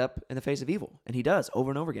stand up in the face of evil. And he does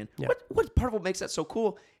over and over again. Yeah. What part of what makes that so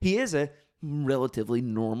cool? He is a relatively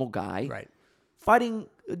normal guy. Right. Fighting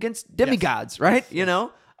against demigods, right?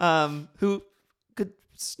 Who could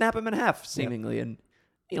snap him in half, seemingly. And,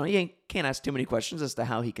 you can't ask too many questions as to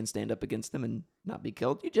how he can stand up against them and not be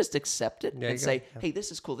killed. You just accept it and say, hey,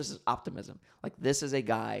 this is cool. This is optimism. Like, this is a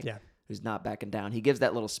guy who's not backing down. He gives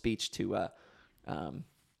that little speech to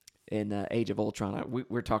in Age of Ultron.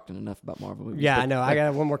 We're talking enough about Marvel movies. Yeah, I know. I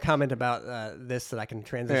got one more comment about this that I can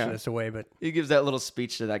transition this away. But he gives that little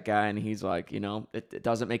speech to that guy, and he's like, it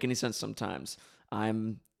doesn't make any sense sometimes.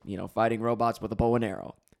 I'm, fighting robots with a bow and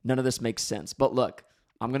arrow. None of this makes sense. But look,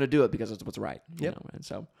 I'm going to do it because it's what's right. And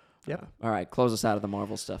so... all right, close us out of the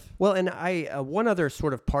Marvel stuff. Well, and one other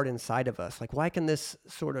sort of part inside of us, like, why can this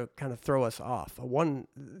sort of kind of throw us off? One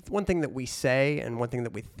thing that we say and one thing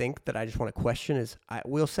that we think that I just want to question is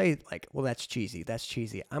we'll say, like, well, that's cheesy. That's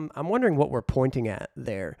cheesy. I'm wondering what we're pointing at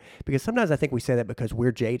there, because sometimes I think we say that because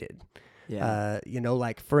we're jaded. Yeah.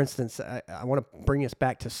 Like, for instance, I want to bring us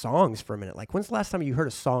back to songs for a minute. Like, when's the last time you heard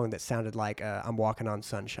a song that sounded like I'm Walking on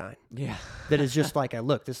Sunshine? Yeah. That is just like,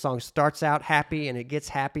 look, this song starts out happy and it gets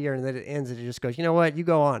happier and then it ends and it just goes, you know what? You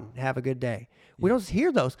go on. Have a good day. We don't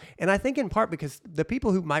hear those. And I think in part because the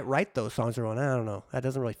people who might write those songs are going, I don't know. That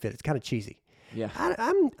doesn't really fit. It's kind of cheesy. Yeah.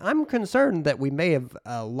 I'm concerned that we may have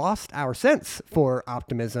lost our sense for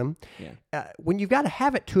optimism. Yeah. When you've got to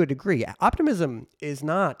have it to a degree. Optimism is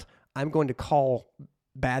not... I'm going to call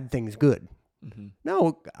bad things good. Mm-hmm.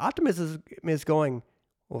 No, optimism is going,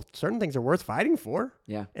 well, certain things are worth fighting for.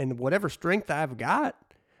 Yeah. And whatever strength I've got,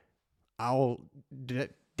 I'll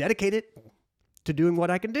dedicate it to doing what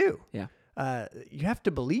I can do. Yeah. You have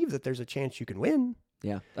to believe that there's a chance you can win.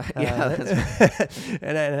 Yeah. And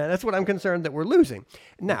that's what I'm concerned that we're losing.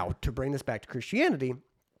 Now, to bring this back to Christianity,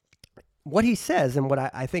 what he says and what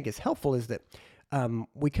I think is helpful is that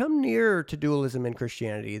we come nearer to dualism in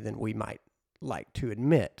Christianity than we might like to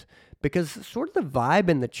admit, because sort of the vibe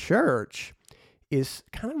in the church is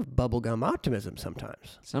kind of bubblegum optimism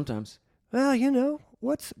sometimes. Sometimes. Well,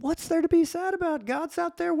 what's there to be sad about? God's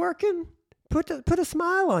out there working. Put a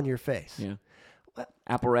smile on your face. Yeah.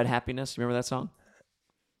 Apple Red Happiness. Remember that song?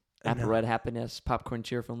 Apple Red happiness, popcorn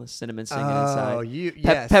cheerfulness, cinnamon singing Oh, inside.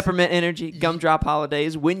 yes. Peppermint energy, gumdrop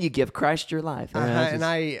holidays, when you give Christ your life. And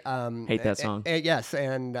I hate that song. Yes,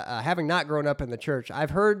 and having not grown up in the church,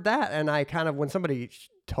 I've heard that, and I kind of, when somebody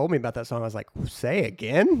told me about that song, I was like, say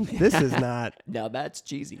again? This is not. No, that's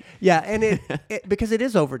cheesy. Yeah, and it because it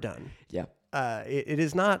is overdone. Yeah. It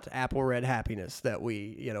is not Apple Red happiness that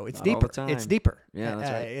we, it's Not all deeper. the time. It's deeper. Yeah,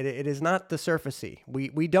 that's right. It is not the surfacey.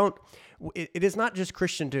 We don't. It is not just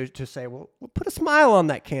Christian to say, well, put a smile on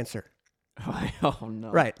that cancer. Oh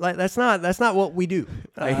no! Right, like that's not what we do.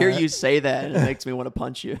 I hear you say that, and it makes me want to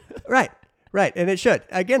punch you. Right, and it should.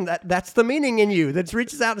 Again, that's the meaning in you that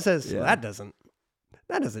reaches out and says, Yeah. that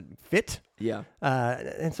doesn't fit. Yeah.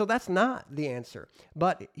 And so that's not the answer.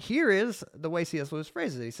 But here is the way C.S. Lewis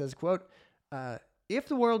phrases it. He says, quote, if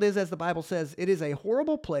the world is as the Bible says, it is a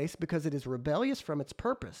horrible place because it is rebellious from its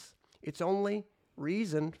purpose. Its only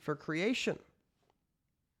reason for creation.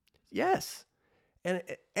 Yes. And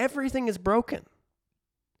everything is broken.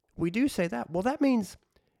 We do say that. Well, that means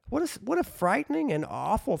what a frightening and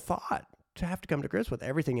awful thought to have to come to grips with.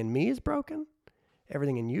 Everything in me is broken.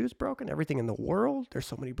 Everything in you is broken. Everything in the world. There's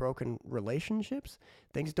so many broken relationships.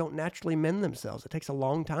 Things don't naturally mend themselves. It takes a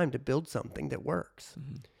long time to build something that works.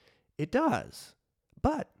 Mm-hmm. It does.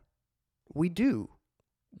 But we do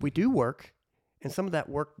work, and some of that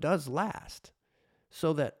work does last.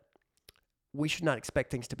 So that we should not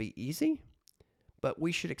expect things to be easy, but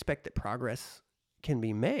we should expect that progress can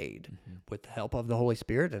be made with the help of the Holy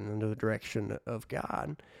Spirit and under the direction of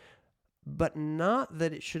God, but not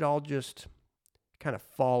that it should all just kind of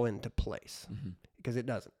fall into place, because it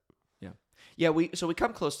doesn't. Yeah, we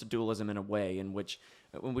come close to dualism in a way in which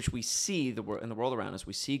we see in the world around us,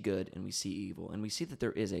 we see good and we see evil, and we see that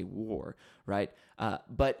there is a war, right?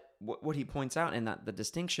 But what he points out in that the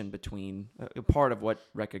distinction between part of what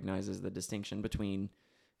recognizes the distinction between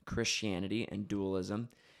Christianity and dualism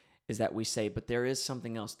is that we say, but there is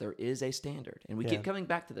something else. There is a standard, and we keep coming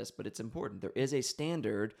back to this, but it's important. There is a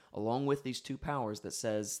standard along with these two powers that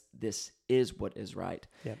says this is what is right,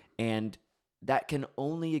 and that can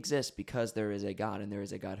only exist because there is a God, and there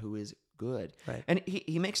is a God who is good. Right. And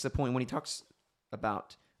he makes the point when he talks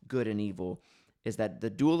about good and evil is that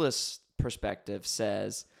the dualist perspective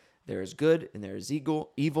says there is good and there is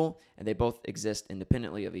evil, and they both exist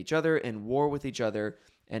independently of each other and war with each other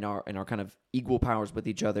and are kind of equal powers with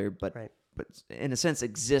each other, but in a sense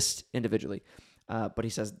exist individually. But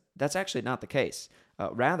he says that's actually not the case.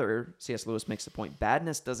 Rather, C.S. Lewis makes the point,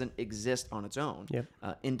 badness doesn't exist on its own,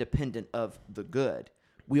 independent of the good.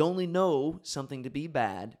 We only know something to be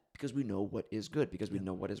bad because we know what is good, because we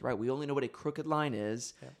know what is right. We only know what a crooked line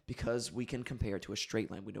is because we can compare it to a straight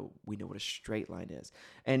line. We know what a straight line is.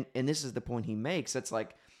 And this is the point he makes. It's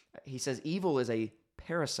like, he says evil is a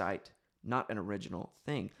parasite, not an original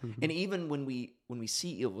thing. And even when we see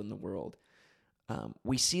evil in the world,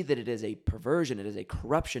 we see that it is a perversion, it is a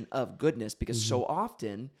corruption of goodness, because so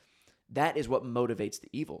often that is what motivates the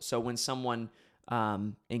evil. So when someone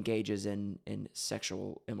engages in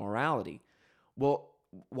sexual immorality, well,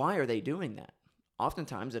 why are they doing that?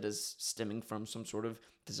 Oftentimes it is stemming from some sort of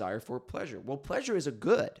desire for pleasure. Well, pleasure is a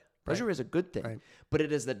good. Pleasure is a good thing, but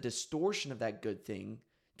it is the distortion of that good thing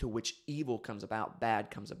to which evil comes about,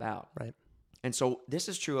 bad comes about. Right. And so this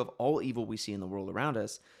is true of all evil we see in the world around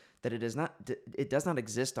us, that it does not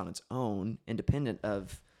exist on its own, independent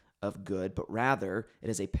of good, but rather it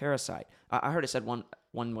is a parasite. I heard it said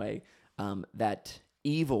one way that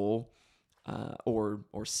evil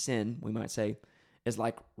or sin, we might say, is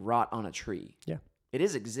like rot on a tree. Yeah, it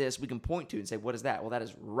exists. We can point to it and say, "What is that?" Well, that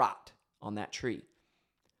is rot on that tree.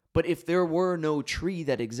 But if there were no tree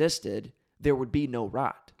that existed, there would be no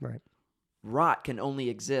rot. Right. Rot can only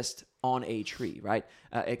exist on a tree, right?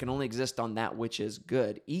 It can only exist on that which is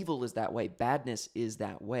good. Evil is that way. Badness is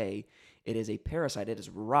that way. It is a parasite. It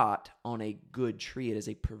is rot on a good tree. It is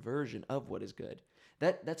a perversion of what is good.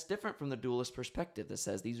 That's different from the dualist perspective that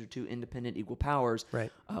says these are two independent, equal powers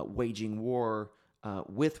waging war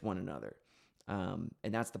with one another. And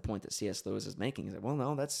that's the point that C.S. Lewis is making. He's like, well,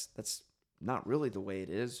 no, that's not really the way it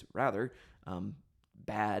is. Rather,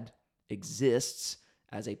 bad exists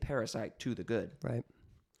as a parasite to the good.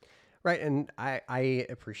 Right, and I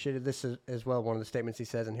appreciated this as well. One of the statements he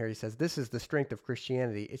says in here, he says, this is the strength of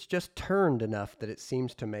Christianity. It's just turned enough that it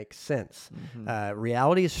seems to make sense.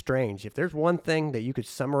 Reality is strange. If there's one thing that you could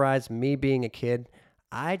summarize me being a kid,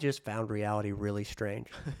 I just found reality really strange.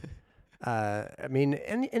 I mean,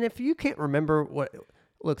 and if you can't remember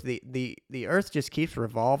look, the earth just keeps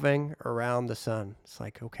revolving around the sun. It's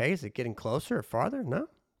like, okay, is it getting closer or farther? No,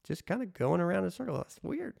 just kind of going around in a circle. That's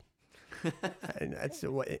weird. That's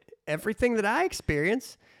everything that I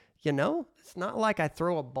experience. You know, it's not like I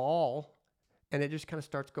throw a ball and it just kind of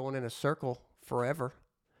starts going in a circle forever.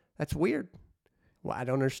 That's weird. Well, I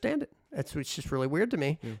don't understand it. It's just really weird to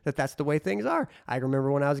me that that's the way things are. I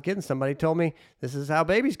remember when I was a kid and somebody told me this is how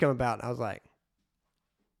babies come about. And I was like,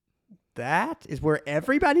 that is where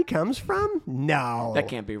everybody comes from? No. That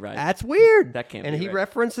can't be right. That's weird. That can't and be he right.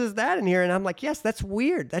 references that in here, and I'm like, yes, that's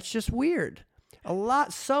weird. That's just weird.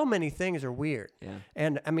 So many things are weird. Yeah.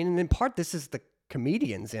 And I mean, in part, this is the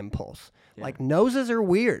comedian's impulse. Yeah. Like, noses are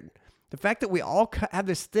weird. The fact that we all have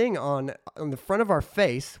this thing on the front of our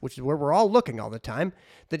face, which is where we're all looking all the time,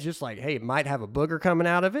 that just like, hey, it might have a booger coming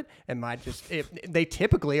out of it, and might just, they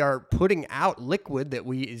typically are putting out liquid that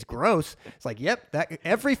is gross. It's like, yep, that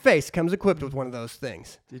every face comes equipped with one of those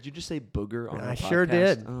things. Did you just say booger on our I podcast? sure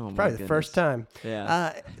did. Oh, my Probably the first goodness. time.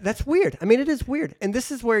 Yeah. That's weird. I mean, it is weird. And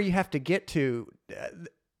this is where you have to get to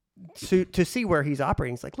see where he's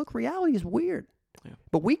operating. It's like, look, reality is weird. Yeah.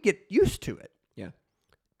 But we get used to it. Yeah.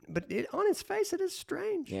 But on its face, it is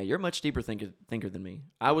strange. Yeah, you're a much deeper thinker than me.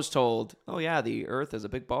 I was told, oh, yeah, the Earth is a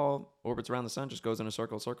big ball, orbits around the sun, just goes in a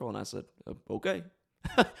circle. And I said, okay.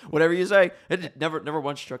 Whatever you say. It never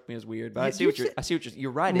once struck me as weird. But I see what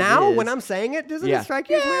you're right. Now, when I'm saying it, doesn't it strike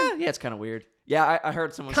you as weird? Yeah, it's kind of weird. Yeah, I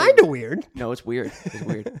heard someone say... Kind of weird. No, it's weird. It's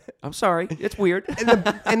weird. I'm sorry. It's weird.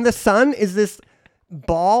 And the sun is this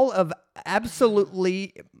ball of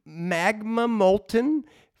absolutely magma molten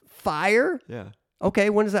fire. Yeah.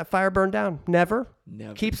 Okay, when does that fire burn down? Never.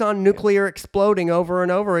 Keeps on nuclear exploding over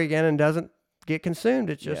and over again and doesn't get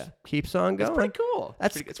consumed. It just keeps on going. It's pretty cool.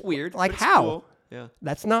 It's weird. Like but it's how? Cool. Yeah.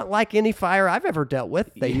 That's not like any fire I've ever dealt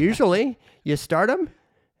with. They usually, you start them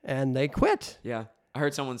and they quit. Yeah. I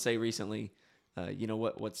heard someone say recently, you know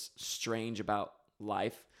what's strange about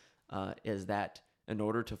life is that in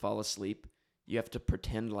order to fall asleep, you have to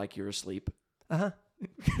pretend like you're asleep. Uh-huh.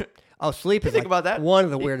 Oh, sleep is think about that. one of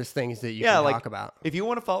the weirdest things that you can talk about. If you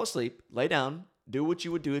want to fall asleep, lay down, do what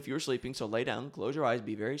you would do if you were sleeping. So lay down, close your eyes,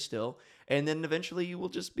 be very still, and then eventually you will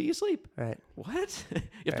just be asleep. Right. What? You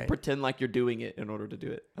have to pretend like you're doing it in order to do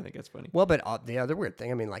it. I think that's funny. Well, but the other weird thing,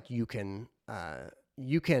 I mean, like you can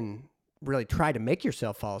really try to make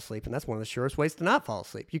yourself fall asleep, and that's one of the surest ways to not fall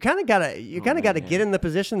asleep. You kind of gotta get in the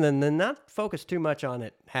position and then not focus too much on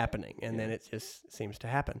it happening, and then it just seems to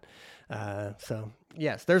happen. So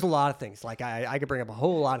yes, there's a lot of things. Like I could bring up a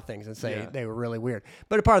whole lot of things and say they were really weird.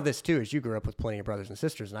 But a part of this too is you grew up with plenty of brothers and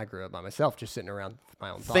sisters, and I grew up by myself, just sitting around with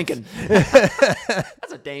my own thoughts. Thinking.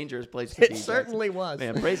 That's a dangerous place to be. It certainly was.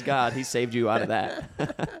 Man, praise God, He saved you out of that.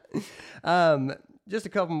 Just a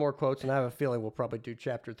couple more quotes, and I have a feeling we'll probably do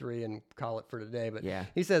chapter 3 and call it for today. But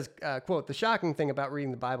he says, quote, "The shocking thing about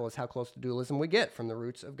reading the Bible is how close to dualism we get from the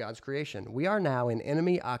roots of God's creation. We are now in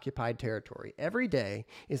enemy-occupied territory. Every day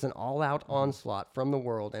is an all-out onslaught from the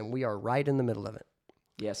world, and we are right in the middle of it.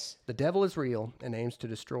 Yes. The devil is real and aims to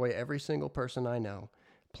destroy every single person I know.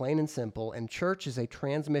 Plain and simple, and church is a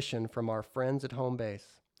transmission from our friends at home base.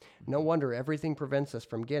 No wonder everything prevents us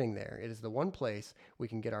from getting there. It is the one place we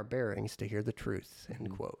can get our bearings to hear the truth."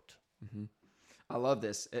 End quote. Mm-hmm. I love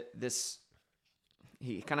this.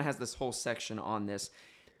 He kind of has this whole section on this.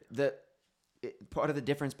 Part of the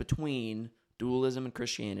difference between dualism and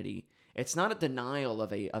Christianity, it's not a denial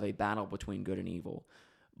of a battle between good and evil,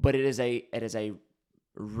 but it is a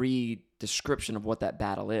re-description of what that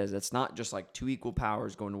battle is. It's not just like two equal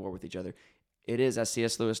powers going to war with each other. It is, as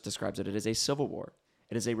C.S. Lewis describes it, it is a civil war.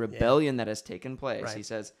 It is a rebellion that has taken place. Right. He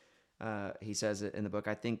says it in the book,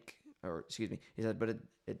 he said, but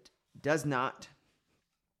it does not,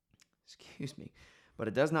 but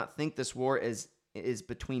it does not think this war is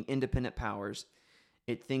between independent powers.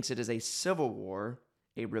 It thinks it is a civil war,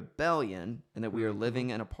 a rebellion, and that we are living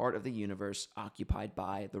in a part of the universe occupied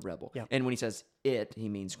by the rebel. Yep. And when he says it, he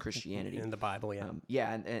means Christianity. In the Bible, and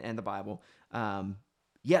the Bible.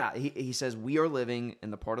 He says we are living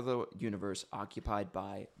in the part of the universe occupied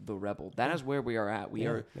by the rebel. That is where we are at. We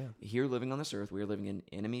are here living on this earth. We are living in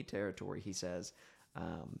enemy territory, he says,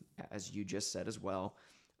 as you just said as well.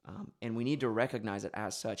 And we need to recognize it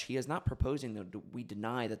as such. He is not proposing that we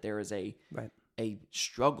deny that there is a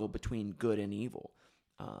struggle between good and evil,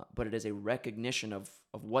 but it is a recognition of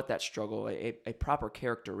what that struggle, a proper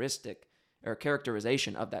characteristic or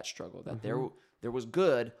characterization of that struggle, that there was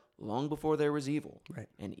good long before there was evil. Right.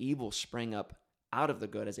 And evil sprang up out of the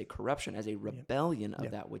good as a corruption, as a rebellion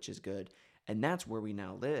of that which is good. And that's where we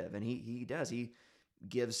now live. And he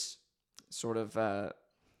gives sort of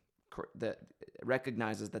that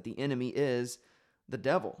recognizes that the enemy is the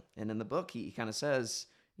devil. And in the book, he kind of says,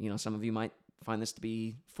 some of you might find this to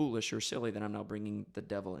be foolish or silly that I'm now bringing the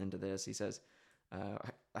devil into this. He says,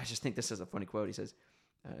 I just think this is a funny quote. He says,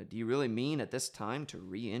 Do you really mean at this time to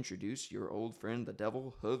reintroduce your old friend, the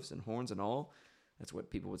devil, hooves and horns and all? That's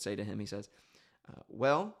what people would say to him, he says.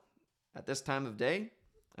 Well, at this time of day,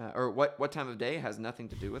 or what time of day has nothing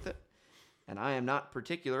to do with it. And I am not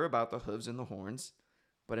particular about the hooves and the horns,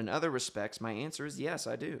 but in other respects, my answer is yes,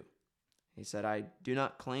 I do. He said, I do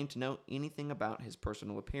not claim to know anything about his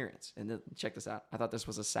personal appearance. And then, check this out. I thought this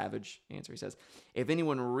was a savage answer. He says, if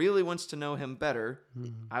anyone really wants to know him better,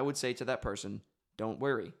 I would say to that person, don't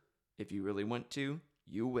worry. If you really want to,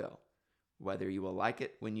 you will. Whether you will like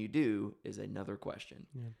it when you do is another question.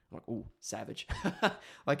 Yeah. I'm like, ooh, savage.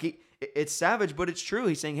 It's savage, but it's true.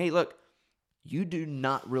 He's saying, hey, look, you do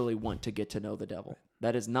not really want to get to know the devil.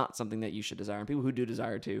 That is not something that you should desire. And people who do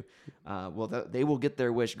desire to, they will get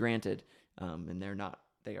their wish granted, and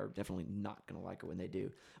they are definitely not going to like it when they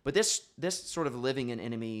do. But this sort of living in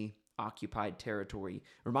enemy-occupied territory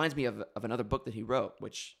reminds me of another book that he wrote,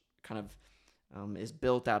 which kind of is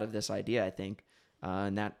built out of this idea, I think,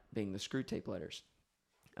 and that being the Screwtape Letters.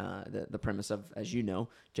 The premise of, as you know,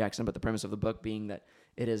 Jackson, but the premise of the book being that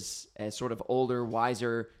it is a sort of older,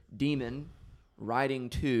 wiser demon writing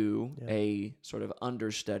to a sort of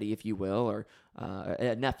understudy, if you will, or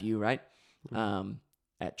a nephew, right?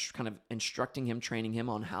 At kind of instructing him, training him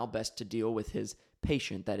on how best to deal with his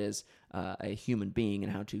patient, that is a human being,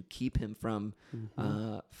 and how to keep him from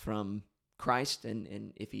Christ,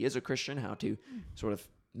 and if he is a Christian, how to sort of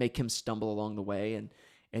make him stumble along the way,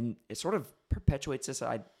 and it sort of perpetuates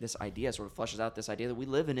this idea, sort of fleshes out this idea that we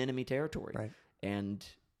live in enemy territory, right? And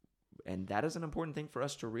that is an important thing for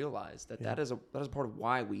us to realize, that is a part of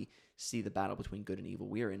why we see the battle between good and evil.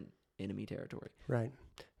 We are in enemy territory, right?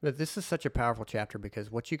 But this is such a powerful chapter, because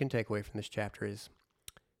what you can take away from this chapter is,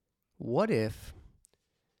 what if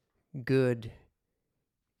good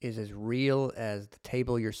is as real as the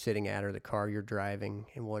table you're sitting at or the car you're driving,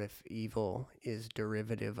 and what if evil is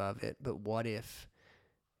derivative of it? But what if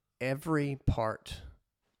every part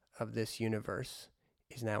of this universe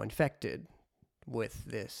is now infected with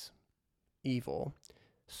this evil,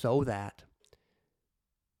 so that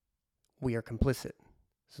we are complicit,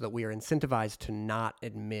 so that we are incentivized to not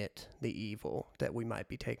admit the evil that we might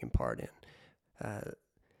be taking part in?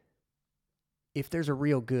 If there's a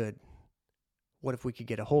real good, what if we could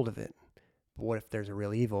get a hold of it? But what if there's a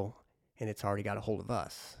real evil and it's already got a hold of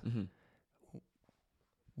us? Mm-hmm.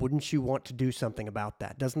 Wouldn't you want to do something about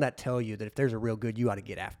that? Doesn't that tell you that if there's a real good, you ought to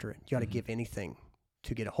get after it? You ought to give anything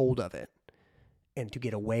to get a hold of it and to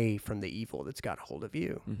get away from the evil that's got a hold of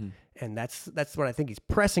you. Mm-hmm. And that's what I think he's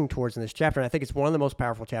pressing towards in this chapter. And I think it's one of the most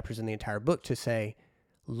powerful chapters in the entire book, to say,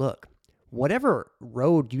 look, whatever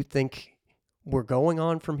road you think we're going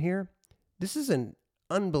on from here, this is an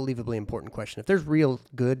unbelievably important question. If there's real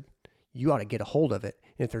good, you ought to get a hold of it.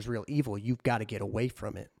 And if there's real evil, you've got to get away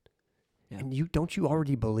from it. Yeah. And don't you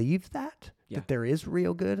already believe that? Yeah. That there is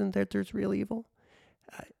real good and that there's real evil?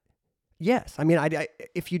 Yes. I mean,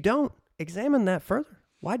 if you don't, examine that further.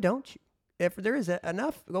 Why don't you? If there is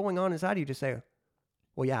enough going on inside of you to say,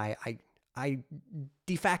 well, yeah, I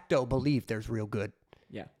de facto believe there's real good.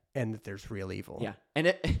 Yeah. And that there's real evil. Yeah.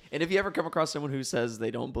 And if you ever come across someone who says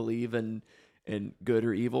they don't believe in good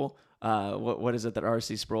or evil, what is it that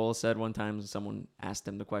R.C. Sproul said one time? Someone asked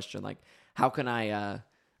him the question, like, how can I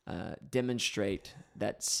demonstrate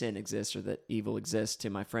that sin exists or that evil exists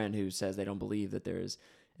to my friend who says they don't believe that there is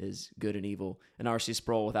good and evil? And R.C.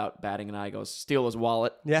 Sproul, without batting an eye, goes, steal his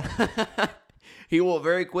wallet. Yeah. He will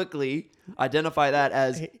very quickly identify that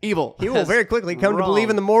as evil. He will very quickly come to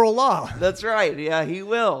believe in the moral law. That's right. Yeah, he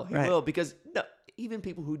will. He will, because even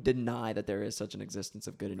people who deny that there is such an existence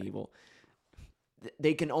of good and evil,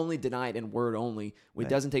 they can only deny it in word only. It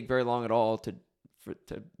doesn't take very long at all to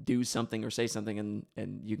do something or say something,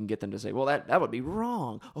 and you can get them to say, well, that would be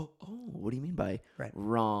wrong. Oh, what do you mean by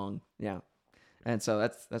wrong? Yeah. And so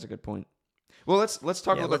that's a good point. Well, let's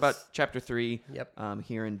talk a little bit about chapter 3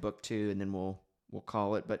 here in book 2, and then we'll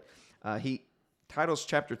call it. But he titles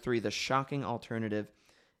chapter 3 The Shocking Alternative.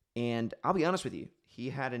 And I'll be honest with you,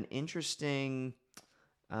 he had an interesting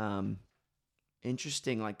like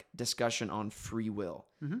discussion on free will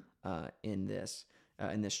in this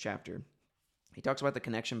chapter. He talks about the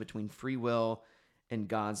connection between free will and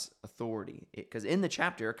God's authority. Because in the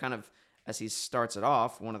chapter, kind of as he starts it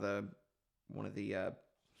off, one of the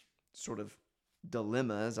sort of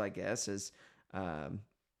dilemmas, I guess, is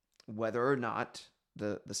whether or not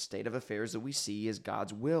the state of affairs that we see is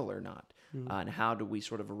God's will or not. And how do we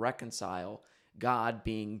sort of reconcile God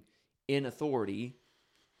being in authority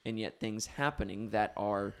and yet things happening that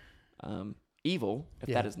are evil if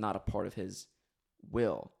that is not a part of his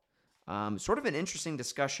will. Sort of an interesting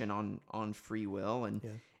discussion on free will,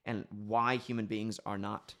 and why human beings are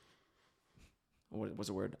not, what was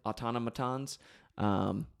the word, automatons?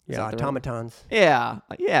 Automatons.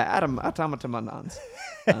 Automatons.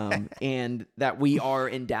 And that we are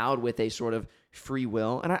endowed with a sort of free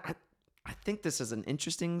will. And I think this is an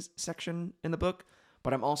interesting section in the book,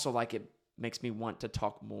 but I'm also like, it makes me want to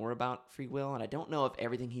talk more about free will. And I don't know if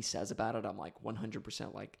everything he says about it, I'm like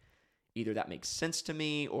 100% like, either that makes sense to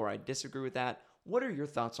me or I disagree with that. What are your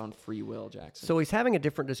thoughts on free will, Jackson? So he's having a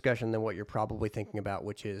different discussion than what you're probably thinking about,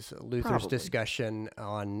 which is Luther's Probably. discussion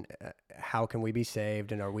on how can we be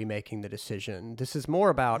saved and are we making the decision. This is more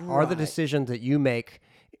about are the decisions that you make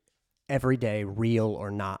every day real or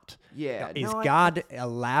not? Yeah. Is God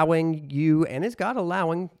allowing you, and is God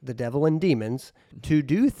allowing the devil and demons to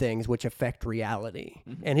do things which affect reality?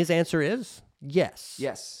 And his answer is yes.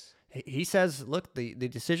 Yes. He says, look, the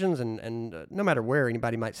decisions and no matter where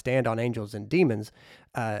anybody might stand on angels and demons,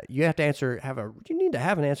 you have to you need to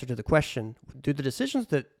have an answer to the question, do the decisions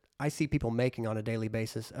that I see people making on a daily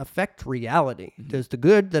basis affect reality? Does the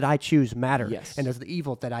good that I choose matter? Yes. And does the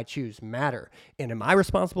evil that I choose matter? And am I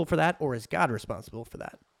responsible for that, or is God responsible for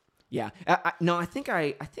that? Yeah. I think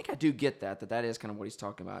I do get that is kind of what he's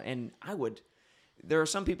talking about. And there are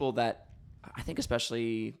some people that I think,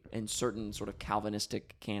 especially in certain sort of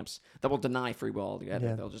Calvinistic camps, that will deny free will altogether.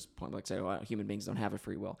 Yeah. They'll just point say, "Oh, human beings don't have a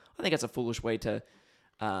free will." I think that's a foolish way to.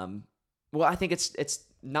 I think it's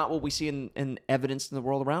not what we see in evidence in the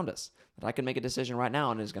world around us. That I can make a decision right now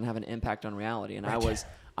and it's going to have an impact on reality. And right.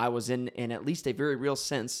 I was in at least a very real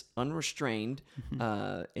sense unrestrained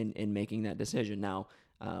in making that decision. Now,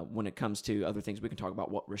 when it comes to other things, we can talk about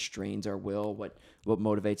what restrains our will, what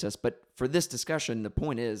motivates us. But for this discussion, the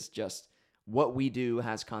point is just what we do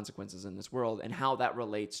has consequences in this world and how that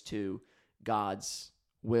relates to God's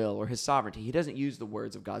will or his sovereignty. He doesn't use the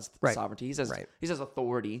words of God's sovereignty. He says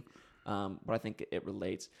authority, but I think it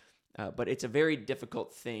relates. But it's a very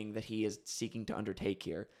difficult thing that he is seeking to undertake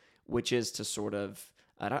here, which is to sort of,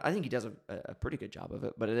 I think he does a pretty good job of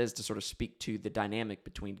it, but it is to sort of speak to the dynamic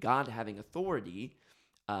between God having authority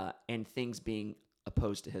and things being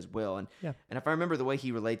opposed to his will. And if I remember, the way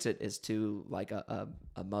he relates it is to like a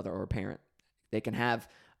mother or a parent. They can have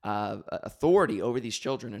authority over these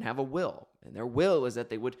children and have a will, and their will is that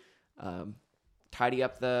they would tidy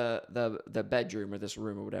up the bedroom or this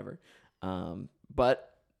room or whatever. But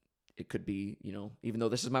it could be, even though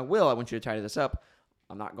this is my will, I want you to tidy this up.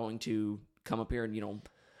 I'm not going to come up here and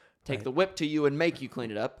take the whip to you and make you clean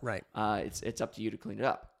it up. Right. It's up to you to clean it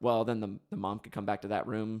up. Well, then the mom could come back to that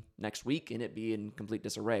room next week and it be in complete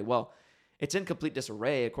disarray. Well, it's in complete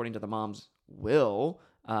disarray according to the mom's will.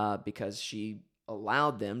 Because she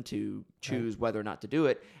allowed them to choose whether or not to do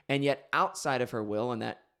it, and yet outside of her will, and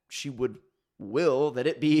that she would will that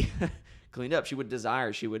it be cleaned up. She would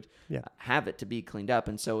desire, she would have it to be cleaned up,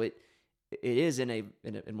 and so it is in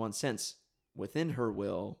one sense within her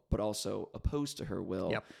will, but also opposed to her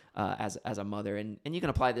will as a mother. And you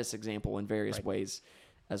can apply this example in various ways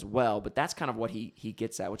as well. But that's kind of what he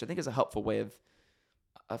gets at, which I think is a helpful way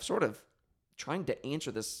of sort of trying to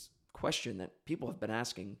answer this question that people have been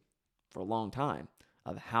asking for a long time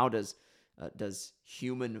of how does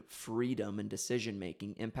human freedom and decision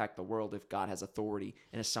making impact the world if God has authority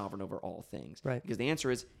and is sovereign over all things? Right. Because the answer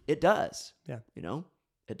is it does. Yeah.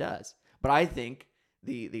 It does. But I think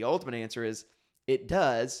the ultimate answer is it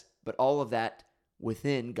does, but all of that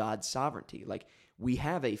within God's sovereignty. Like, we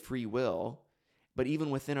have a free will, but even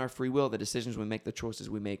within our free will, the decisions we make, the choices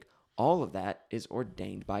we make, all of that is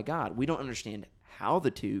ordained by God. We don't understand how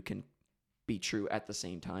the two can be true at the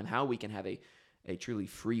same time, how we can have a truly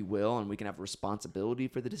free will and we can have responsibility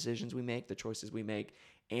for the decisions we make, the choices we make,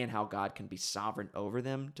 and how God can be sovereign over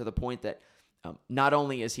them to the point that not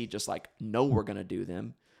only is he just like, no, we're going to do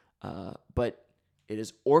them, but it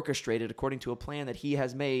is orchestrated according to a plan that he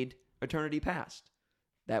has made eternity past,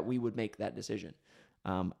 that we would make that decision.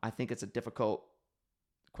 I think it's a difficult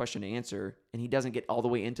question to answer, and he doesn't get all the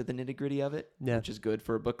way into the nitty-gritty of it, which is good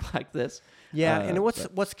for a book like this. And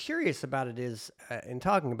what's curious about it is, in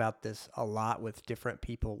talking about this a lot with different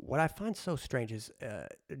people, what I find so strange is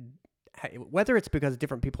whether it's because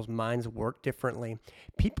different people's minds work differently,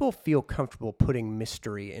 people feel comfortable putting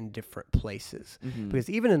mystery in different places. Mm-hmm. Because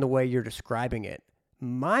even in the way you're describing it,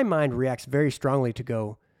 my mind reacts very strongly to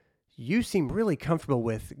go, you seem really comfortable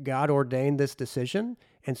with God ordained this decision,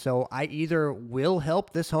 and so I either will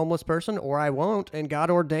help this homeless person or I won't, and God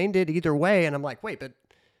ordained it either way. And I'm like, wait, but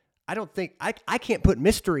I don't think, I can't put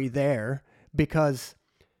mystery there because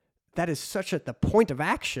that is such at the point of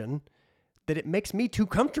action that it makes me too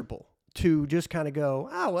comfortable to just kind of go,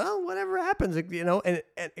 oh, well, whatever happens,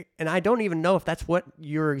 and I don't even know if that's what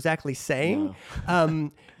you're exactly saying.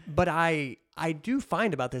 No. But I do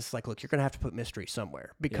find about this, like, look, you're going to have to put mystery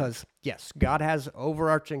somewhere because, yes, God has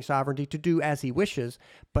overarching sovereignty to do as he wishes.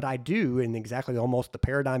 But I do, in exactly almost the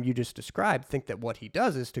paradigm you just described, think that what he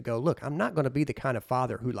does is to go, look, I'm not going to be the kind of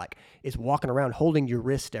father who, like, is walking around holding your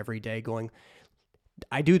wrist every day going,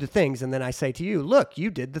 I do the things, and then I say to you, look, you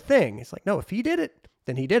did the thing. It's like, no, if he did it,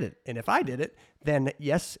 then he did it. And if I did it, then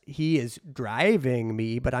yes, he is driving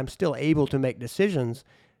me, but I'm still able to make decisions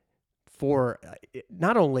for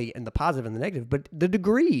not only in the positive and the negative, but the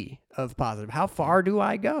degree of positive. How far do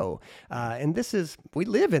I go? And we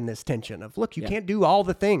live in this tension of, look, you can't do all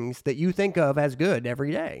the things that you think of as good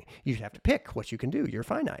every day. You have to pick what you can do. You're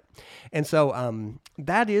finite. And so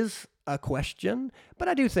that is a question, but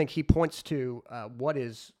I do think he points to what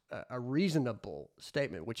is a reasonable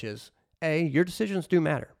statement, which is, your decisions do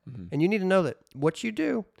matter. And you need to know that what you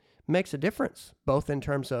do makes a difference, both in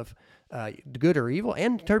terms of good or evil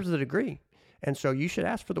and in terms of the degree. And so you should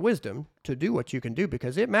ask for the wisdom to do what you can do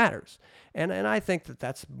because it matters. And I think that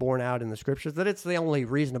that's borne out in the scriptures, that it's the only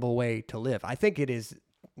reasonable way to live. I think it is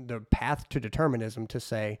the path to determinism to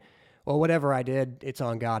say, well, whatever I did, it's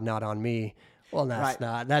on God, not on me. Well, that's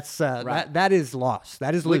not. That's that is loss.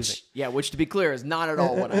 That is losing. Which to be clear is not at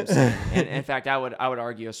all what I'm saying. And in fact, I would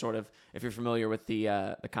argue a sort of, if you're familiar with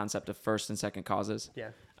the concept of first and second causes.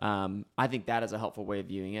 I think that is a helpful way of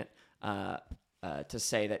viewing it. To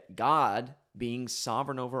say that God, being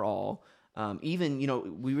sovereign over all, even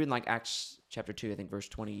we read in like Acts chapter 2, I think verse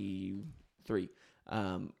 23,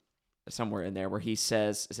 somewhere in there, where he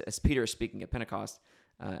says, as Peter is speaking at Pentecost,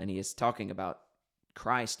 and he is talking about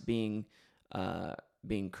Christ being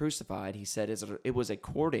crucified, he said it was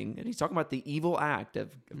according, and he's talking about the evil act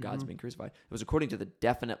of God's being crucified. It was according to the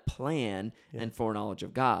definite plan and foreknowledge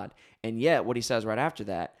of God. And yet, what he says right after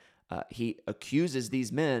that, he accuses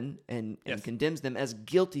these men and condemns them as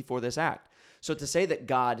guilty for this act. So to say that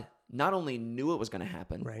God not only knew it was going to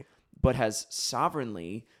happen, but has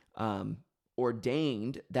sovereignly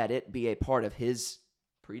ordained that it be a part of his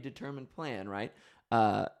predetermined plan,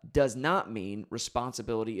 does not mean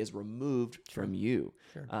responsibility is removed from you.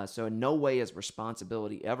 So in no way is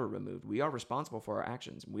responsibility ever removed. We are responsible for our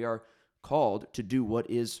actions. We are called to do what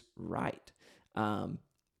is right.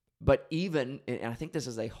 But even, and I think this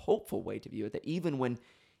is a hopeful way to view it, that even when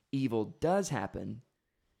evil does happen,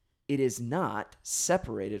 it is not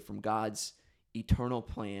separated from God's eternal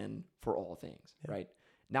plan for all things, right?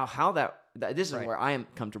 Now, how this is where I am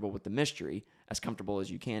comfortable with the mystery, as comfortable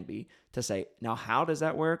as you can be, to say, now, how does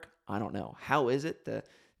that work? I don't know. How is it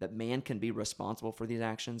that man can be responsible for these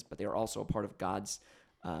actions, but they are also a part of God's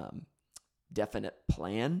definite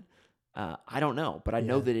plan? I don't know, but I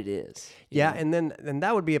know that it is. And then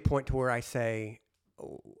that would be a point to where I say,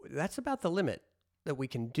 that's about the limit that we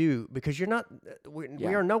can do, because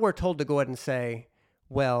we are nowhere told to go ahead and say,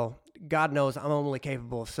 well, God knows I'm only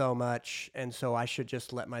capable of so much, and so I should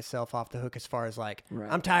just let myself off the hook as far as like,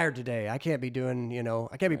 I'm tired today. I can't be doing,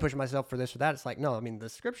 I can't be pushing myself for this or that. It's like, no, I mean, the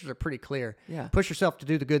scriptures are pretty clear. Push yourself to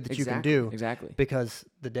do the good that you can do. Exactly. Because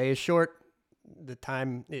the day is short. The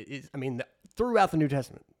time is, throughout the New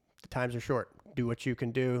Testament, the times are short. Do what you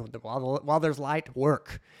can do. While there's light,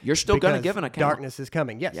 work. You're still going to give an account. Darkness is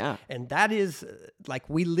coming. Yes. Yeah. And that is, like,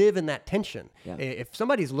 we live in that tension. Yeah. If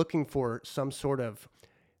somebody's looking for some sort of,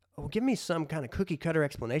 give me some kind of cookie cutter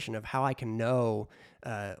explanation of how I can know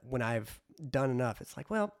when I've done enough. It's like,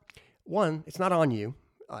 well, one, it's not on you.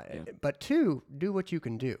 But two, do what you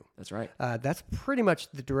can do. That's right. That's pretty much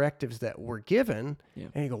the directives that we're given. Yeah.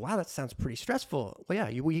 And you go, wow, that sounds pretty stressful. Well,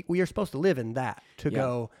 yeah, we are supposed to live in that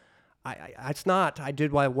go, it's not, I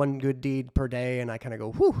did one good deed per day, and I kind of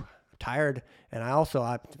go, whew, I'm tired. And I'm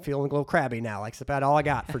feeling a little crabby now. Like, it's about all I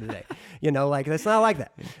got for today. Like, it's not like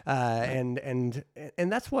that.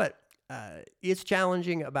 And that's what is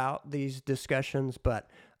challenging about these discussions. But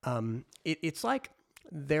it's like,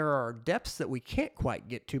 there are depths that we can't quite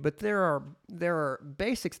get to, but there are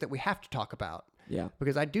basics that we have to talk about. Yeah.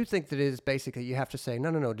 Because I do think that it is basically, you have to say,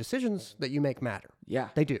 no, decisions that you make matter. Yeah.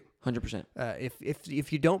 They do. 100%.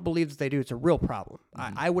 If you don't believe that they do, it's a real problem.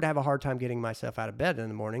 I would have a hard time getting myself out of bed in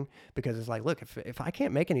the morning, because it's like, look, if I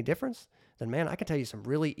can't make any difference, then man, I can tell you some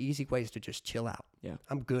really easy ways to just chill out. Yeah.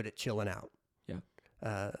 I'm good at chilling out. Yeah.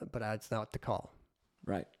 But it's not the call.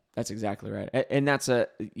 Right. That's exactly right. And that's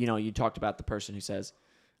you talked about the person who says,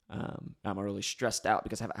 I'm really stressed out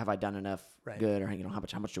because have I done enough good, or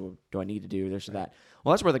how much do I need to do this or that?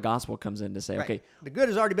 Well, that's where the gospel comes in to say, okay, the good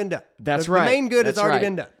has already been done. That's right. The main good has already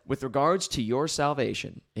been done. With regards to your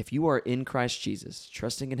salvation, if you are in Christ Jesus,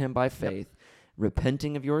 trusting in Him by faith,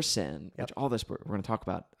 repenting of your sin, which all this we're going to talk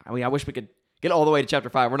about. I wish we could get all the way to chapter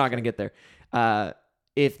 5. We're not going to get there.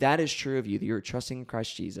 if that is true of you, that you're trusting in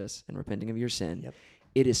Christ Jesus and repenting of your sin, Yep.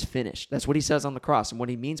 it is finished. That's what he says on the cross. And what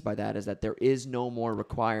he means by that is that there is no more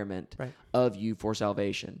requirement Right. of you for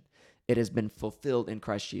salvation. It has been fulfilled in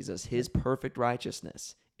Christ Jesus. His perfect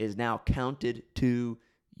righteousness is now counted to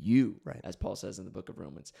you, Right. as Paul says in the book of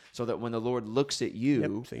Romans. So that when the Lord looks at you,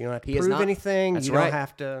 Yep. So you don't have to he is prove not- anything. that's You right. don't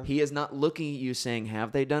have to. He is not looking at you saying,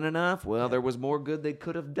 have they done enough? Well, there was more good they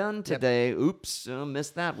could have done today. Oops,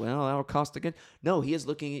 missed that. Well, that'll cost again. No, he is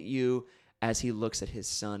looking at you as he looks at his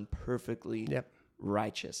son, perfectly Yep.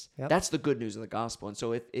 righteous. Yep. That's the good news of the gospel. And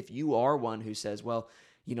so if you are one who says, well,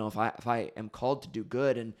 if I am called to do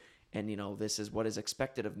good and this is what is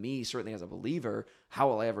expected of me, certainly as a believer, how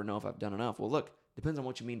will I ever know if I've done enough? Well, look, depends on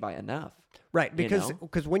what you mean by enough. Right, because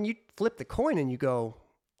know? when you flip the coin and you go,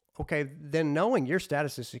 okay, then knowing your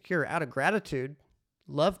status is secure, out of gratitude,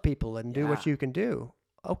 love people and do what Yeah. you can do.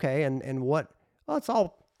 Okay, and what? Well, it's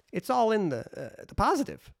all in the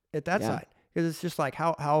positive at that Yeah. side, because it's just like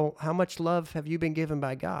how much love have you been given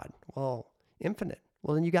by God? Well, infinite.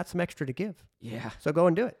 Well, then you got some extra to give, Yeah. so go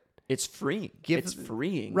and do it. It's freeing. Give- It's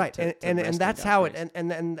freeing. Right, to and rest in that's God's how grace. it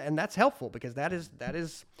and that's helpful, because that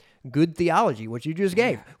is good theology, what you just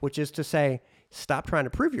gave, which is to say, stop trying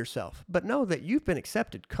to prove yourself, but know that you've been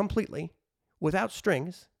accepted completely, without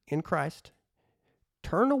strings, in Christ.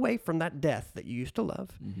 Turn away from that death that you used to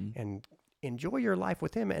love, and enjoy your life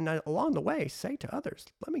with Him. And along the way, say to others,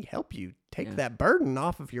 "Let me help you take that burden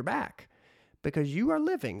off of your back." Because you are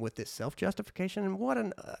living with this self-justification, and what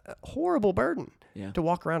a horrible burden Yeah. to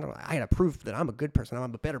walk around. I got to prove that I'm a good person.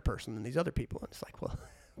 I'm a better person than these other people. And it's like, well,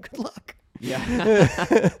 good luck. Yeah.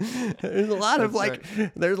 There's a lot of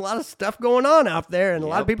That's there's a lot of stuff going on out there, and a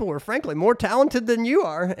lot of Yep. people are frankly more talented than you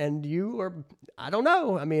are, and you are. I don't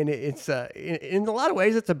know. I mean, it's in a lot of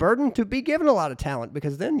ways, it's a burden to be given a lot of talent,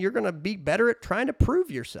 because then you're going to be better at trying to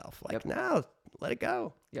prove yourself. Like, Yep. now, let it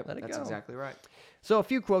go. Yep. Let it That's go. exactly right. So a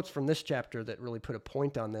few quotes from this chapter that really put a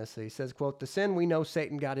point on this. He says, quote, "The sin we know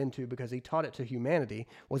Satan got into because he taught it to humanity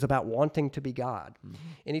was about wanting to be God.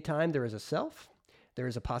 Anytime there is a self, there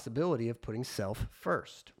is a possibility of putting self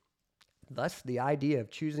first. Thus, the idea of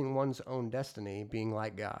choosing one's own destiny being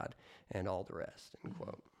like God and all the rest," end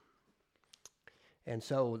quote. And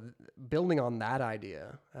so building on that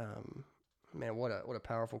idea, man, what a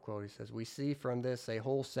powerful quote. He says, "We see from this a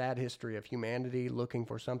whole sad history of humanity looking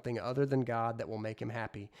for something other than God that will make him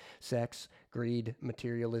happy. Sex, greed,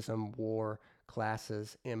 materialism, war,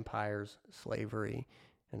 classes, empires, slavery,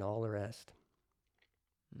 and all the rest."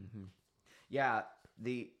 Yeah,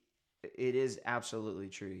 it is absolutely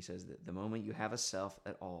true. He says that the moment you have a self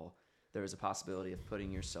at all, there is a possibility of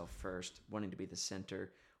putting yourself first, wanting to be the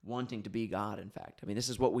center, wanting to be God. In fact, I mean, this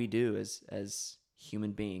is what we do as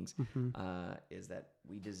human beings, is that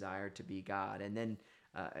we desire to be God, and then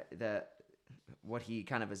what he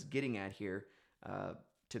kind of is getting at here,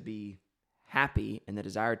 to be happy, and the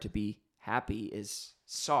desire to be happy is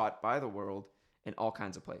sought by the world in all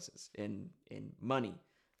kinds of places, in money.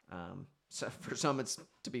 So for some, it's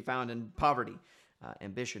to be found in poverty,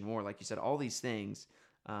 ambition, war, like you said, all these things.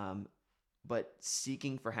 But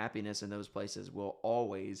seeking for happiness in those places will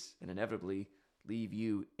always and inevitably leave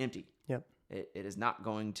you empty. Yep. It is not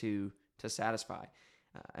going to satisfy.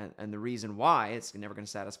 And the reason why it's never going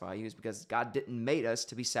to satisfy you is because God didn't make us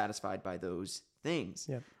to be satisfied by those things.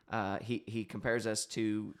 Yep. He compares us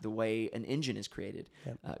to the way an engine is created.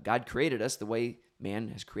 Yep. God created us the way man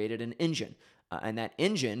has created an engine. And that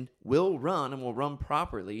engine will run and will run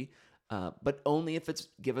properly, but only if it's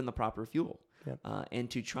given the proper fuel. Yep. And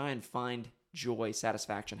to try and find joy,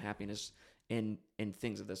 satisfaction, happiness in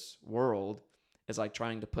things of this world is like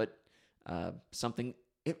trying to put something,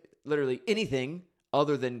 literally anything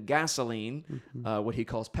other than gasoline, what he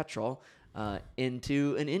calls petrol,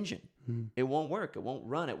 into an engine. It won't work. It won't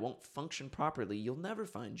run. It won't function properly. You'll never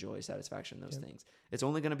find joy, satisfaction in those things. It's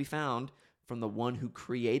only going to be found from the one who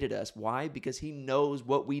created us. Why? Because he knows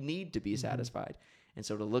what we need to be satisfied. And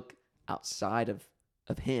so to look outside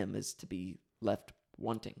of him is to be left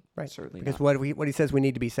wanting. Right. Certainly Because not. what he says we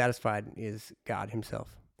need to be satisfied is God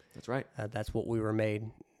himself. That's right. That's what we were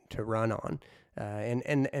made to run on.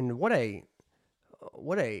 And what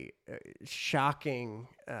a shocking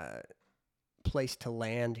place to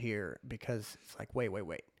land here, because it's like,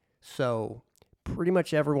 wait. So pretty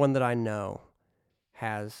much everyone that I know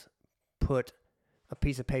has put a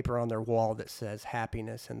piece of paper on their wall that says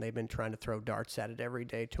happiness, and they've been trying to throw darts at it every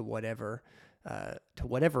day to whatever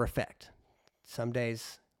effect. Some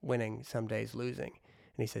days winning, some days losing.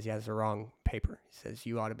 And he says, yeah, that's the wrong paper. He says,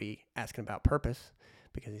 you ought to be asking about purpose,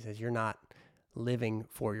 because he says you're not living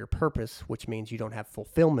for your purpose, which means you don't have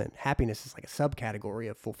fulfillment. Happiness is like a subcategory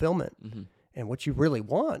of fulfillment. And what you really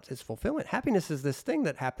want is fulfillment. Happiness is this thing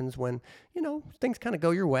that happens when, things kind of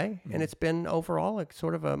go your way. And it's been overall like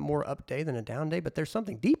sort of a more up day than a down day, but there's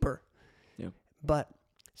something deeper. Yeah. But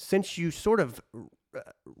since you sort of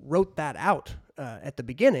wrote that out at the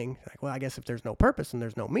beginning, like, well, I guess if there's no purpose and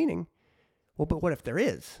there's no meaning, well, but what if there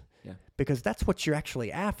is? Yeah. Because that's what you're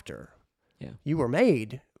actually after. Yeah. You were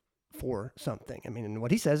made for something. I mean, and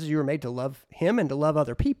what he says is you were made to love him and to love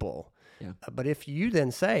other people. Yeah. But if you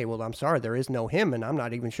then say, well, I'm sorry, there is no him and I'm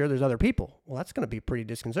not even sure there's other people, well, that's going to be pretty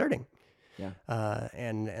disconcerting. Yeah.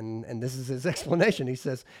 And this is his explanation. He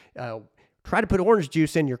says, try to put orange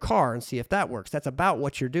juice in your car and see if that works. That's about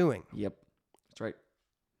what you're doing. Yep. That's right.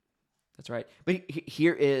 That's right. But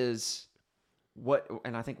here is what,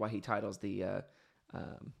 and I think why he titles this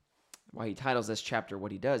chapter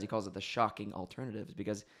what he does. He calls it the shocking alternatives,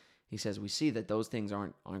 because he says we see that those things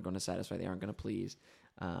aren't going to satisfy. They aren't going to please.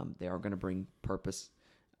 They aren't going to bring purpose.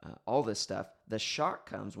 All this stuff. The shock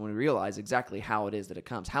comes when we realize exactly how it is that it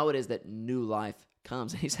comes, how it is that new life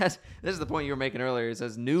comes. And he says, this is the point you were making earlier. He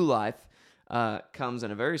says new life comes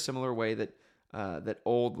in a very similar way that the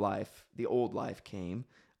old life came.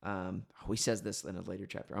 He says this in a later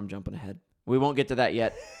chapter. I'm jumping ahead. We won't get to that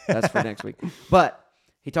yet. That's for next week. But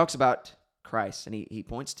he talks about Christ, and he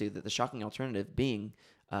points to the shocking alternative being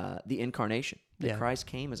the incarnation. That Christ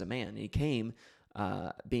came as a man. He came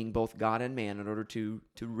being both God and man in order to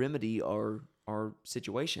remedy our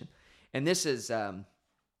situation. And this is,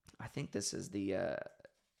 I think this is the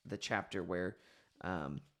chapter where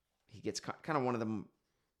he gets kind of one of the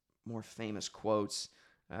more famous quotes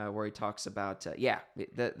where he talks about,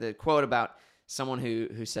 the quote about someone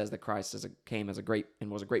who says that Christ came as a great and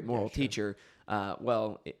was a great moral teacher.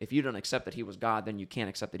 Well, if you don't accept that he was God, then you can't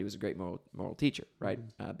accept that he was a great moral teacher, right?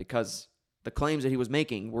 Because the claims that he was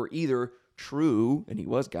making were either true and he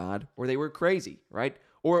was God, or they were crazy, right?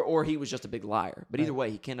 Or he was just a big liar. But either way,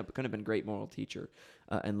 he couldn't have been a great moral teacher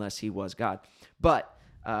unless he was God. But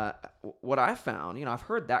what I found, I've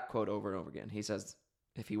heard that quote over and over again. He says,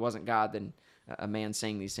 if he wasn't God, then a man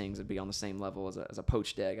saying these things would be on the same level as a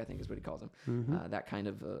poached egg, I think is what he calls him. That kind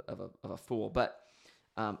of a fool. But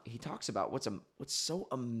he talks about what's so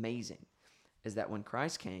amazing is that when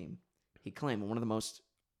Christ came, he claimed, one of the most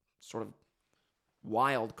sort of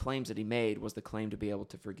wild claims that he made was the claim to be able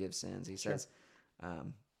to forgive sins. He says,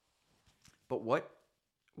 but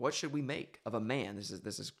what should we make of a man? This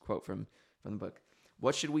is a quote from the book.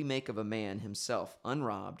 What should we make of a man himself,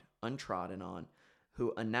 unrobbed, untrodden on,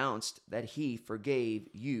 who announced that he forgave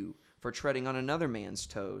you for treading on another man's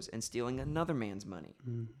toes and stealing another man's money?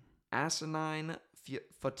 Asinine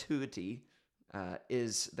fatuity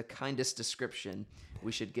is the kindest description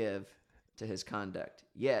we should give to his conduct.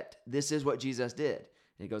 Yet, this is what Jesus did. And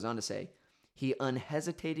he goes on to say, he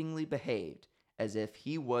unhesitatingly behaved as if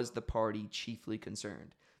he was the party chiefly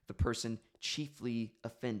concerned, the person chiefly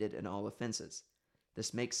offended in all offenses.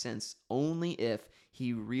 This makes sense only if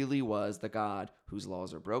he really was the God whose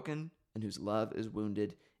laws are broken and whose love is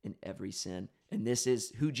wounded in every sin. And this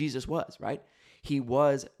is who Jesus was, right? He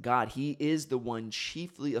was God. He is the one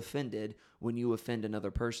chiefly offended when you offend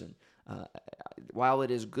another person. While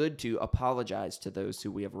it is good to apologize to those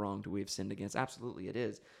who we have wronged, who we have sinned against, absolutely it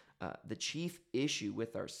is. The chief issue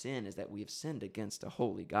with our sin is that we have sinned against a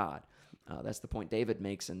holy God. That's the point David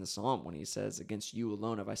makes in the Psalm when he says, against you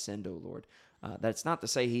alone have I sinned, O Lord. That's not to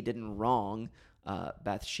say he didn't wrong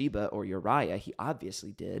Bathsheba or Uriah. He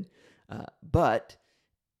obviously did. But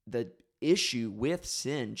the issue with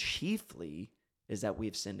sin chiefly is that we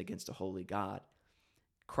have sinned against a holy God.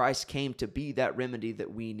 Christ came to be that remedy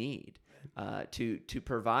that we need, to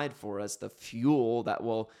provide for us the fuel that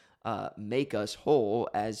will make us whole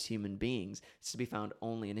as human beings. It's to be found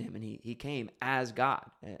only in him. And he came as God.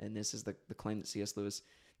 And this is the claim that C.S. Lewis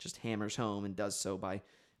just hammers home and does so by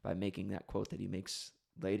making that quote that he makes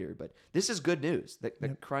later. But this is good news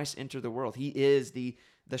that Christ entered the world. He is the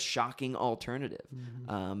shocking alternative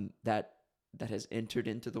that has entered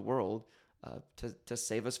into the world to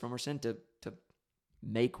save us from our sin, to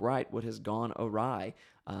make right what has gone awry,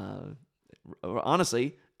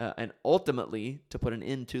 honestly, and ultimately to put an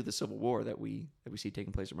end to the civil war that we see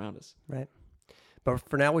taking place around us. Right. But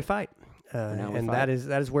for now we fight, and that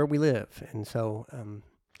is where we live. And so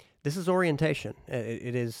this is orientation.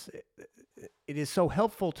 It is so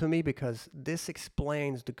helpful to me because this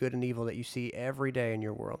explains the good and evil that you see every day in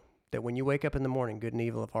your world. That when you wake up in the morning, good and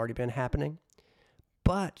evil have already been happening,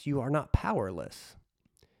 but you are not powerless.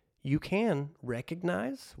 You can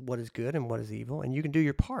recognize what is good and what is evil, and you can do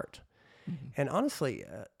your part. Mm-hmm. And honestly,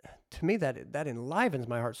 to me, that enlivens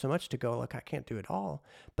my heart so much to go, look, I can't do it all.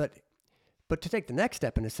 But to take the next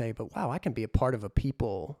step and to say, but wow, I can be a part of a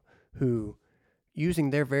people who using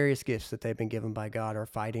their various gifts that they've been given by God are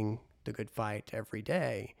fighting the good fight every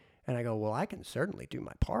day. And I go, well, I can certainly do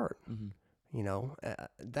my part. You know,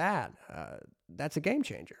 that's a game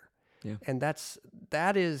changer. Yeah. And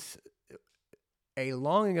that is a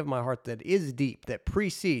longing of my heart that is deep, that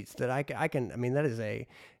precedes, that I can, I mean, that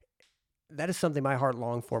is something my heart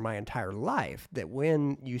longed for my entire life, that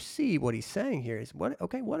when you see what he's saying here is, what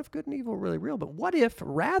if good and evil are really real? But what if,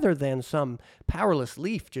 rather than some powerless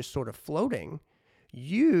leaf just sort of floating,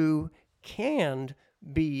 you can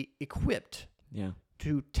be equipped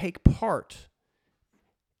to take part?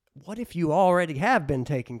 What if you already have been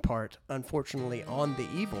taking part, unfortunately, on the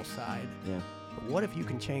evil side? Yeah. But what if you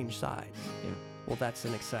can change sides? Yeah. Well, that's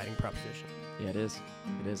an exciting proposition. Yeah, it is.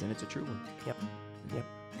 It is, and it's a true one. Yep.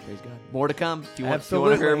 Praise God. More to come. If you want to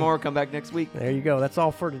Absolutely. hear more, come back next week. There you go. That's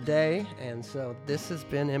all for today. And so this has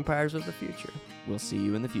been Empires of the Future. We'll see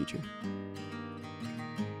you in the future.